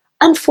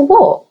 And for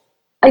what?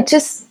 I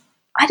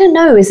don't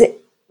know.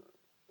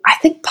 I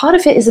think part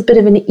of it is a bit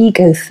of an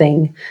ego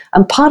thing.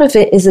 And part of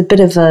it is a bit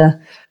of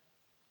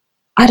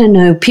I don't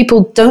know,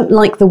 people don't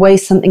like the way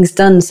something's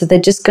done, so they're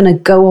just going to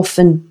go off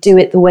and do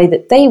it the way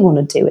that they want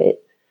to do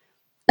it.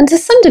 And to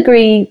some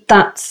degree,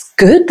 that's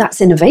good, that's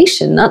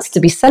innovation, that's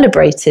to be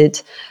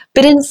celebrated.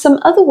 But in some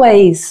other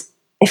ways,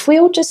 if we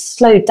all just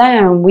slowed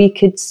down, we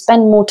could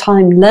spend more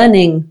time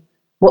learning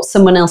what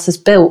someone else has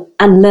built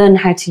and learn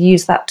how to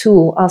use that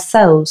tool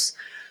ourselves,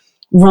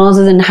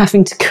 rather than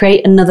having to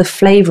create another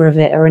flavor of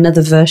it or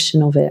another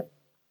version of it.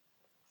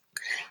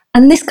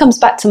 And this comes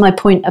back to my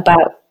point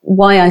about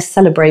why I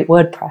celebrate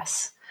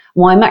WordPress,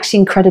 why I'm actually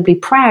incredibly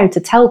proud to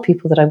tell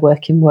people that I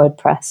work in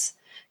WordPress,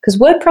 because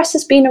WordPress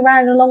has been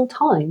around a long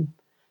time.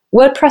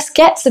 WordPress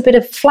gets a bit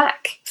of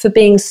flack for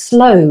being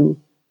slow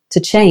to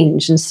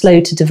change and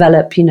slow to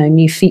develop,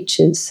 new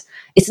features.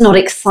 It's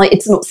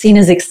not seen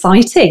as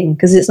exciting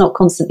because it's not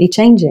constantly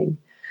changing.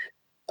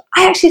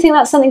 I actually think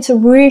that's something to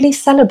really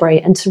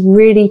celebrate and to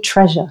really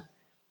treasure.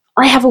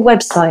 I have a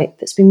website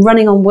that's been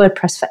running on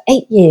WordPress for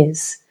 8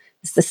 years.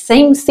 It's the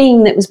same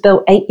theme that was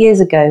built 8 years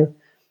ago,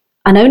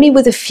 and only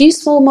with a few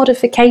small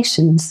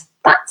modifications,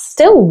 that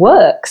still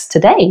works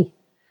today.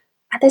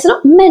 And there's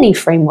not many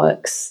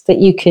frameworks that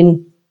you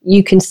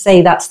can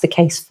say that's the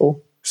case for.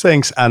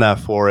 Thanks, Anna,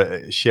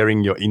 for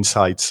sharing your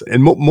insights.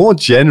 And more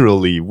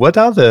generally, what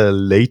are the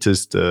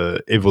latest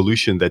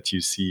evolution that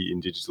you see in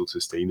digital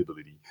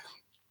sustainability?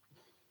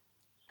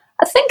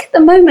 I think at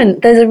the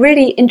moment there's a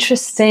really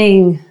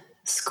interesting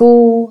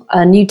school,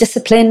 a new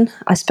discipline,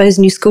 I suppose,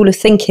 new school of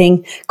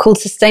thinking called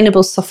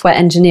sustainable software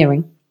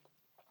engineering.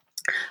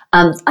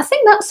 I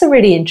think that's a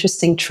really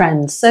interesting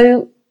trend.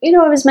 So,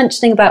 I was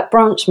mentioning about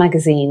Branch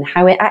Magazine,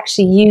 how it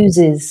actually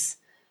uses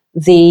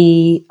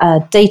the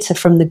data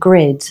from the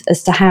grid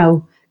as to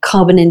how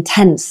carbon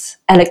intense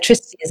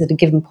electricity is at a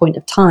given point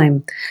of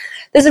time.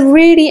 There's a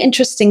really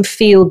interesting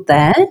field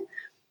there.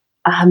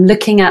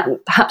 Looking at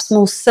perhaps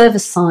more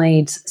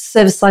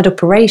server-side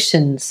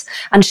operations,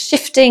 and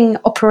shifting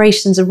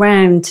operations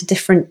around to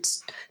different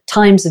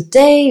times of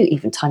day,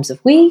 even times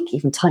of week,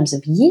 even times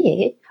of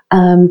year,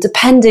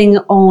 depending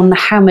on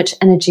how much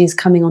energy is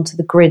coming onto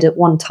the grid at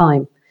one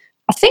time.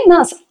 I think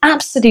that's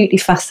absolutely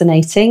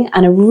fascinating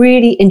and a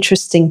really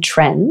interesting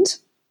trend.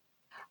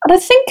 And I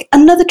think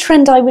another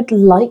trend I would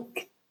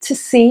like to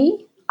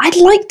see, I'd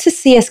like to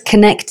see us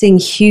connecting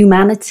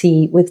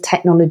humanity with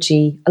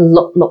technology a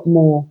lot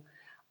more.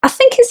 I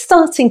think it's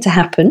starting to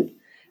happen,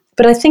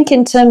 but I think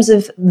in terms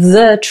of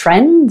the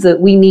trend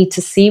that we need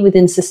to see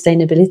within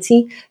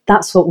sustainability,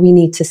 that's what we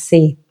need to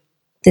see.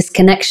 This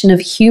connection of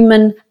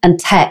human and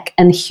tech,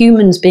 and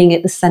humans being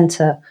at the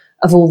center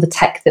of all the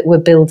tech that we're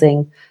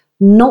building,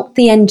 not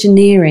the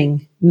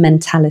engineering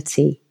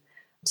mentality.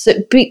 So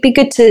it'd be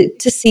good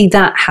to see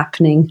that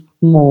happening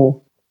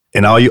more.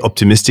 And are you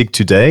optimistic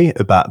today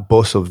about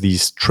both of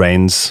these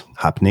trends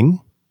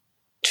happening?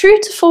 True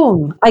to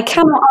form, I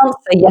cannot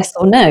answer yes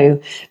or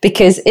no,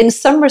 because in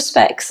some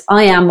respects,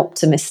 I am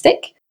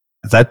optimistic.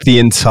 That's the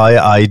entire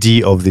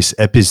idea of this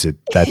episode,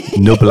 that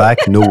no black,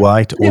 no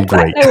white, all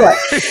grey. No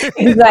white.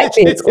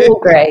 Exactly, it's all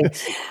grey.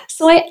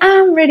 So I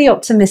am really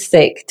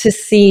optimistic to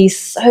see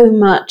so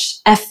much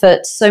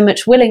effort, so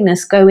much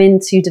willingness go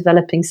into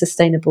developing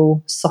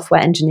sustainable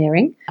software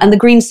engineering. And the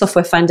Green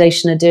Software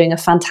Foundation are doing a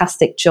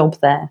fantastic job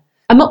there.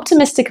 I'm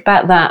optimistic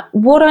about that.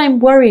 What I'm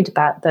worried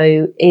about,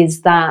 though,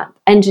 is that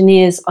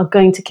engineers are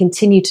going to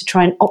continue to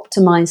try and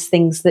optimize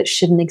things that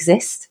shouldn't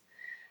exist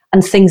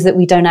and things that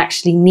we don't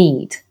actually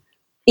need.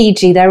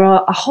 E.g., there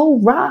are a whole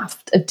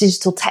raft of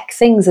digital tech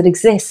things that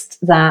exist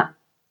that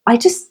I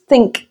just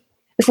think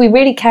if we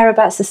really care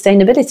about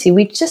sustainability,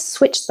 we just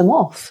switch them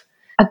off.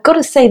 I've got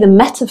to say the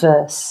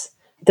metaverse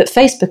that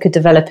Facebook are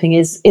developing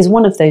is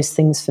one of those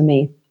things for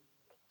me.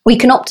 We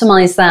can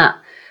optimize that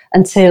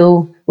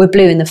until we're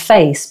blue in the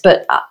face,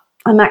 but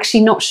I'm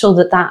actually not sure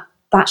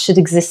that should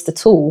exist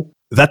at all.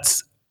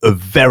 That's a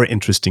very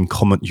interesting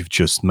comment you've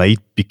just made,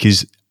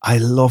 because I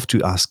love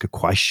to ask a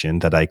question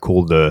that I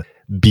call the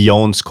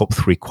beyond scope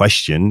 3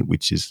 question,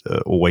 which is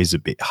always a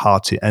bit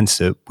hard to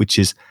answer, which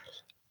is,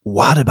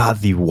 what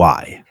about the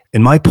why?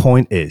 And my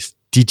point is,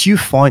 did you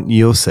find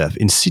yourself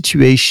in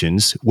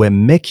situations where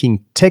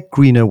making tech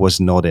greener was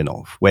not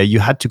enough, where you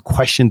had to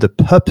question the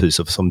purpose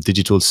of some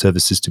digital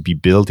services to be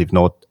built, if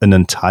not an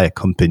entire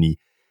company?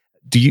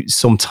 Do you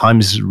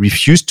sometimes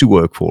refuse to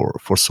work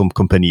for some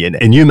company?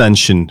 And you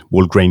mentioned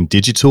Walgrain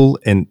Digital,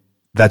 and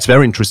that's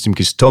very interesting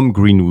because Tom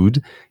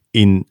Greenwood,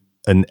 in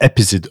an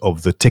episode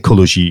of the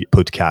Technology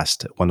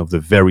podcast, one of the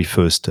very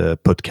first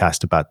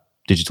podcasts about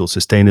digital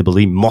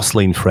sustainability,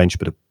 mostly in French,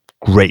 but a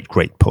great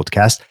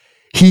podcast,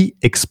 he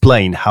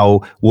explained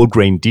how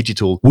Walgrain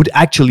Digital would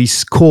actually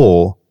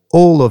score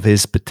all of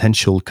his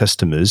potential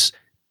customers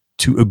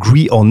to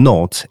agree or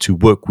not to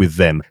work with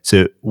them.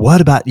 So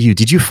what about you?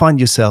 Did you find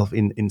yourself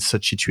in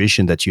such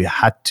situation that you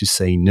had to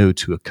say no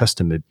to a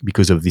customer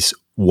because of this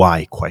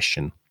why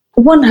question?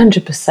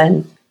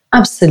 100%.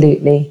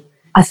 Absolutely.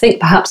 I think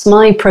perhaps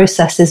my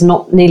process is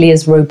not nearly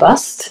as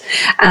robust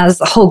as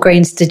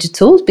Wholegrain's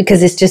Digital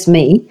because it's just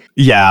me.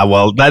 Yeah,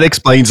 well, that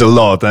explains a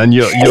lot. And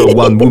you're a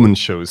one-woman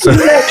show. So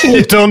Exactly.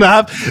 you don't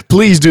have,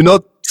 please do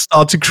not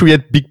start to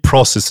create big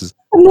processes.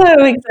 No,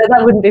 exactly.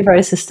 That wouldn't be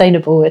very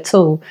sustainable at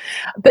all.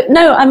 But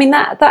no, I mean,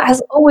 that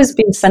has always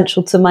been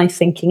central to my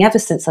thinking ever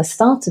since I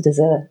started as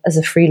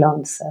a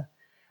freelancer.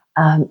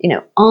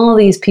 Are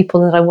these people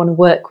that I want to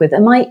work with?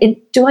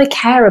 Do I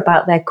care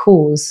about their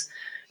cause?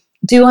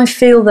 Do I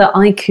feel that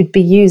I could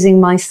be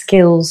using my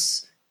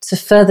skills to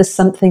further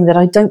something that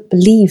I don't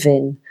believe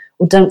in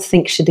or don't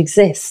think should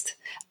exist?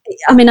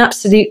 I mean,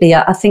 absolutely.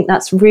 I think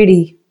that's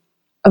really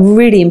a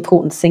really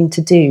important thing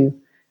to do.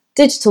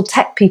 Digital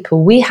tech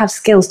people, we have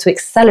skills to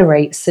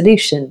accelerate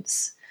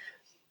solutions.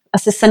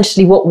 That's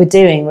essentially what we're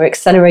doing. We're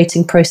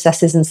accelerating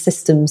processes and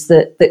systems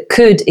that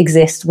could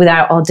exist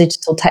without our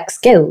digital tech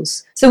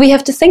skills. So we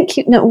have to think,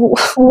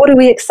 what are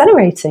we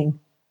accelerating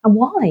and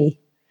why?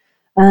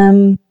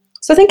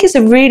 So I think it's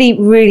a really,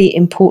 really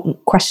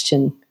important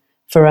question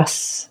for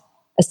us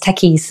as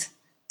techies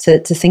to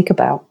think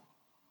about.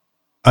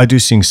 I do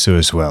think so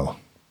as well.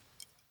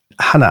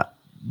 Hannah,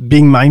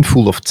 being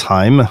mindful of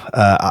time,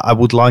 I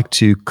would like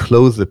to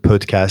close the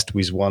podcast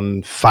with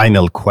one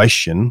final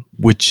question,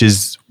 which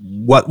is,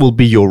 what will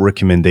be your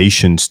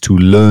recommendations to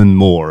learn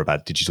more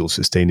about digital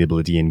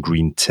sustainability and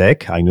green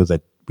tech? I know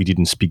that we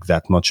didn't speak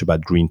that much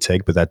about green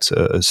tech, but that's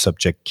a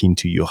subject keen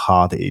to your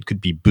heart. It could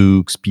be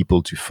books,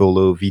 people to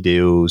follow,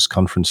 videos,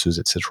 conferences,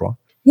 etc.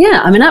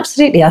 Yeah, I mean,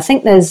 absolutely. I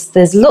think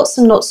there's lots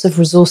and lots of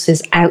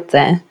resources out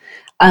there.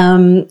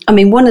 I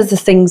mean, one of the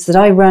things that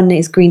I run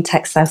is Green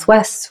Tech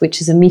Southwest, which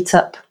is a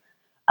meetup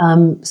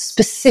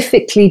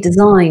specifically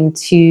designed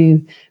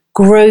to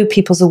grow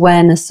people's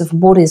awareness of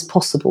what is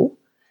possible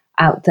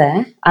out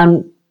there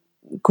and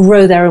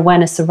grow their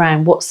awareness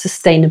around what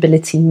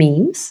sustainability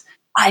means.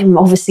 I'm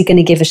obviously going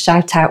to give a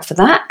shout out for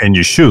that. And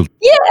you should.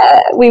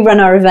 Yeah, we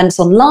run our events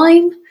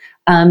online.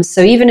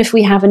 So even if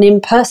we have an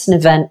in-person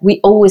event,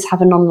 we always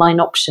have an online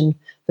option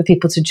for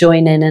people to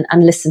join in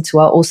and listen to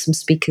our awesome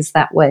speakers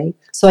that way.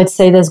 So I'd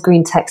say there's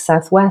Green Tech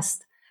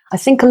Southwest. I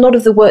think a lot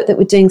of the work that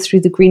we're doing through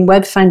the Green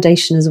Web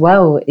Foundation as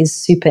well is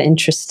super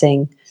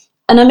interesting.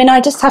 And I mean, I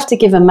just have to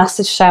give a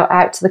massive shout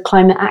out to the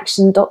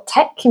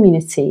climateaction.tech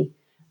community.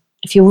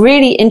 If you're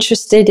really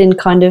interested in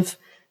kind of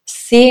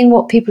seeing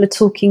what people are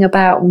talking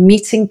about,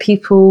 meeting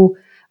people,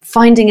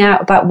 finding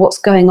out about what's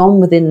going on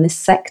within this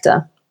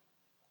sector,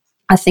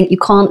 I think you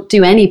can't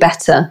do any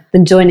better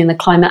than joining the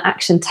Climate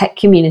Action Tech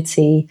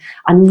community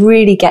and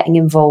really getting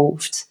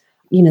involved.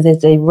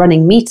 They're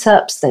running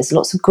meetups, there's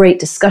lots of great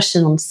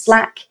discussion on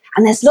Slack,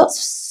 and there's lots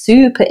of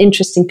super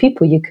interesting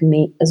people you can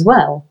meet as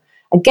well.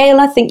 And Gail,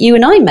 I think you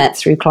and I met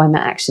through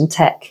Climate Action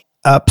Tech.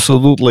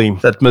 Absolutely.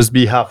 That must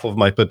be half of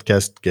my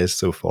podcast guests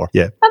so far.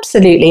 Yeah.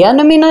 Absolutely. And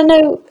I mean, I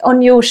know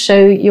on your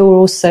show, you're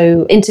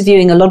also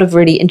interviewing a lot of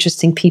really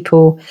interesting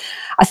people.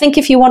 I think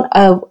if you want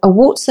a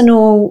warts and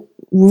all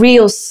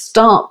real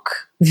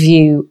stark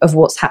view of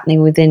what's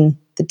happening within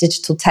the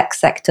digital tech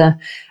sector,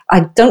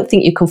 I don't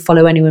think you can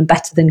follow anyone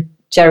better than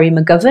Jerry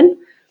McGovern.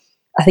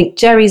 I think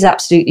Jerry's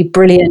absolutely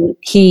brilliant.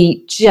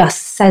 He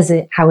just says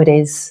it how it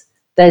is.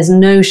 There's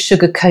no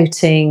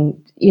sugarcoating.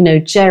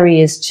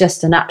 Jerry is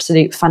just an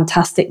absolute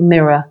fantastic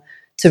mirror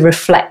to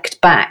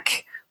reflect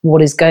back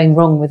what is going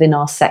wrong within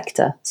our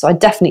sector. So I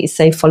definitely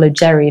say follow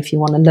Jerry if you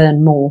want to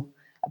learn more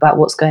about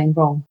what's going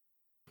wrong.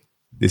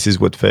 This is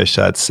what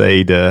Fershad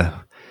said.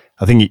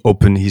 I think he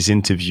opened his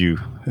interview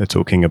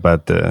talking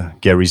about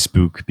Gary's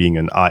book being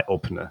an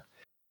eye-opener.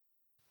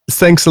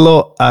 Thanks a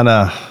lot,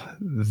 Anna.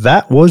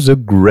 That was a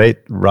great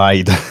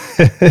ride.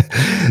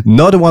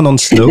 Not a one on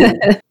snow,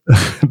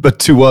 but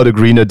toward a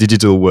greener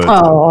digital world.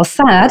 Oh,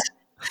 sad.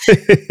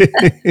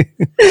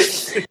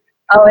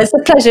 Oh, it's a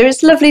pleasure.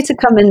 It's lovely to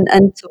come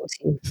and talk to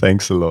you.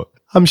 Thanks a lot.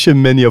 I'm sure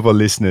many of our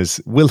listeners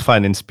will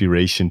find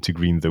inspiration to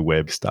green the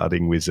web,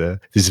 starting with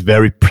this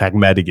very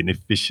pragmatic and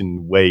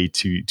efficient way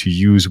to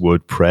use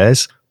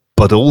WordPress,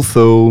 but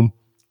also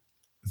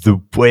the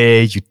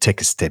way you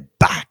take a step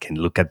back and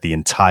look at the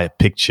entire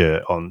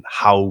picture on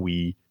how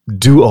we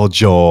do our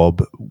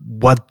job,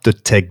 what the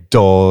tech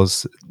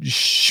does,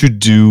 should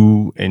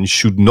do and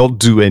should not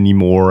do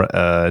anymore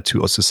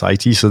to our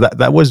society. So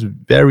that was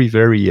very,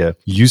 very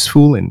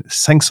useful. And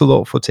thanks a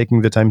lot for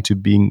taking the time to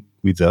being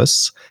with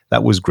us.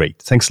 That was great.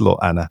 Thanks a lot,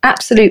 Anna.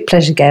 Absolute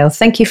pleasure, Gail.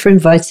 Thank you for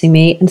inviting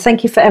me. And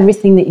thank you for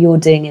everything that you're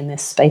doing in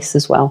this space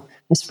as well.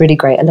 It's really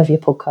great. I love your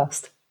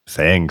podcast.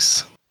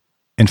 Thanks.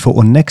 And for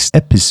our next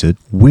episode,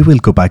 we will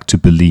go back to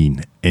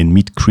Berlin and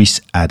meet Chris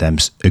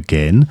Adams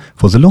again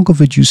for the long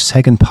overdue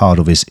second part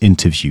of his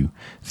interview.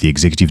 The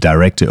executive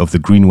director of the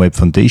Green Web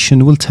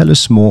Foundation will tell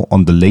us more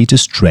on the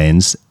latest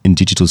trends in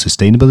digital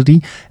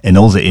sustainability and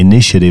all the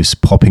initiatives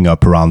popping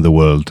up around the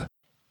world.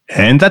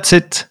 And that's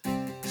it.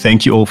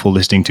 Thank you all for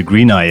listening to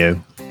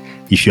Green.io.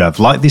 If you have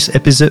liked this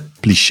episode,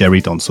 please share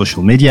it on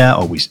social media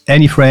or with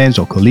any friends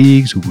or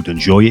colleagues who would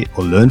enjoy it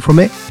or learn from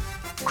it.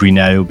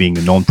 Green.io being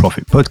a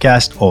non-profit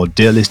podcast, our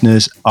dear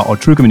listeners are our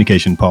true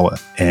communication power.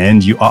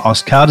 And you are our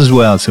scout as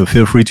well, so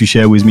feel free to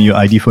share with me your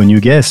idea for new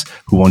guests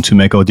who want to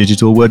make our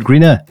digital world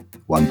greener,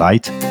 one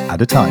bite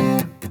at a time.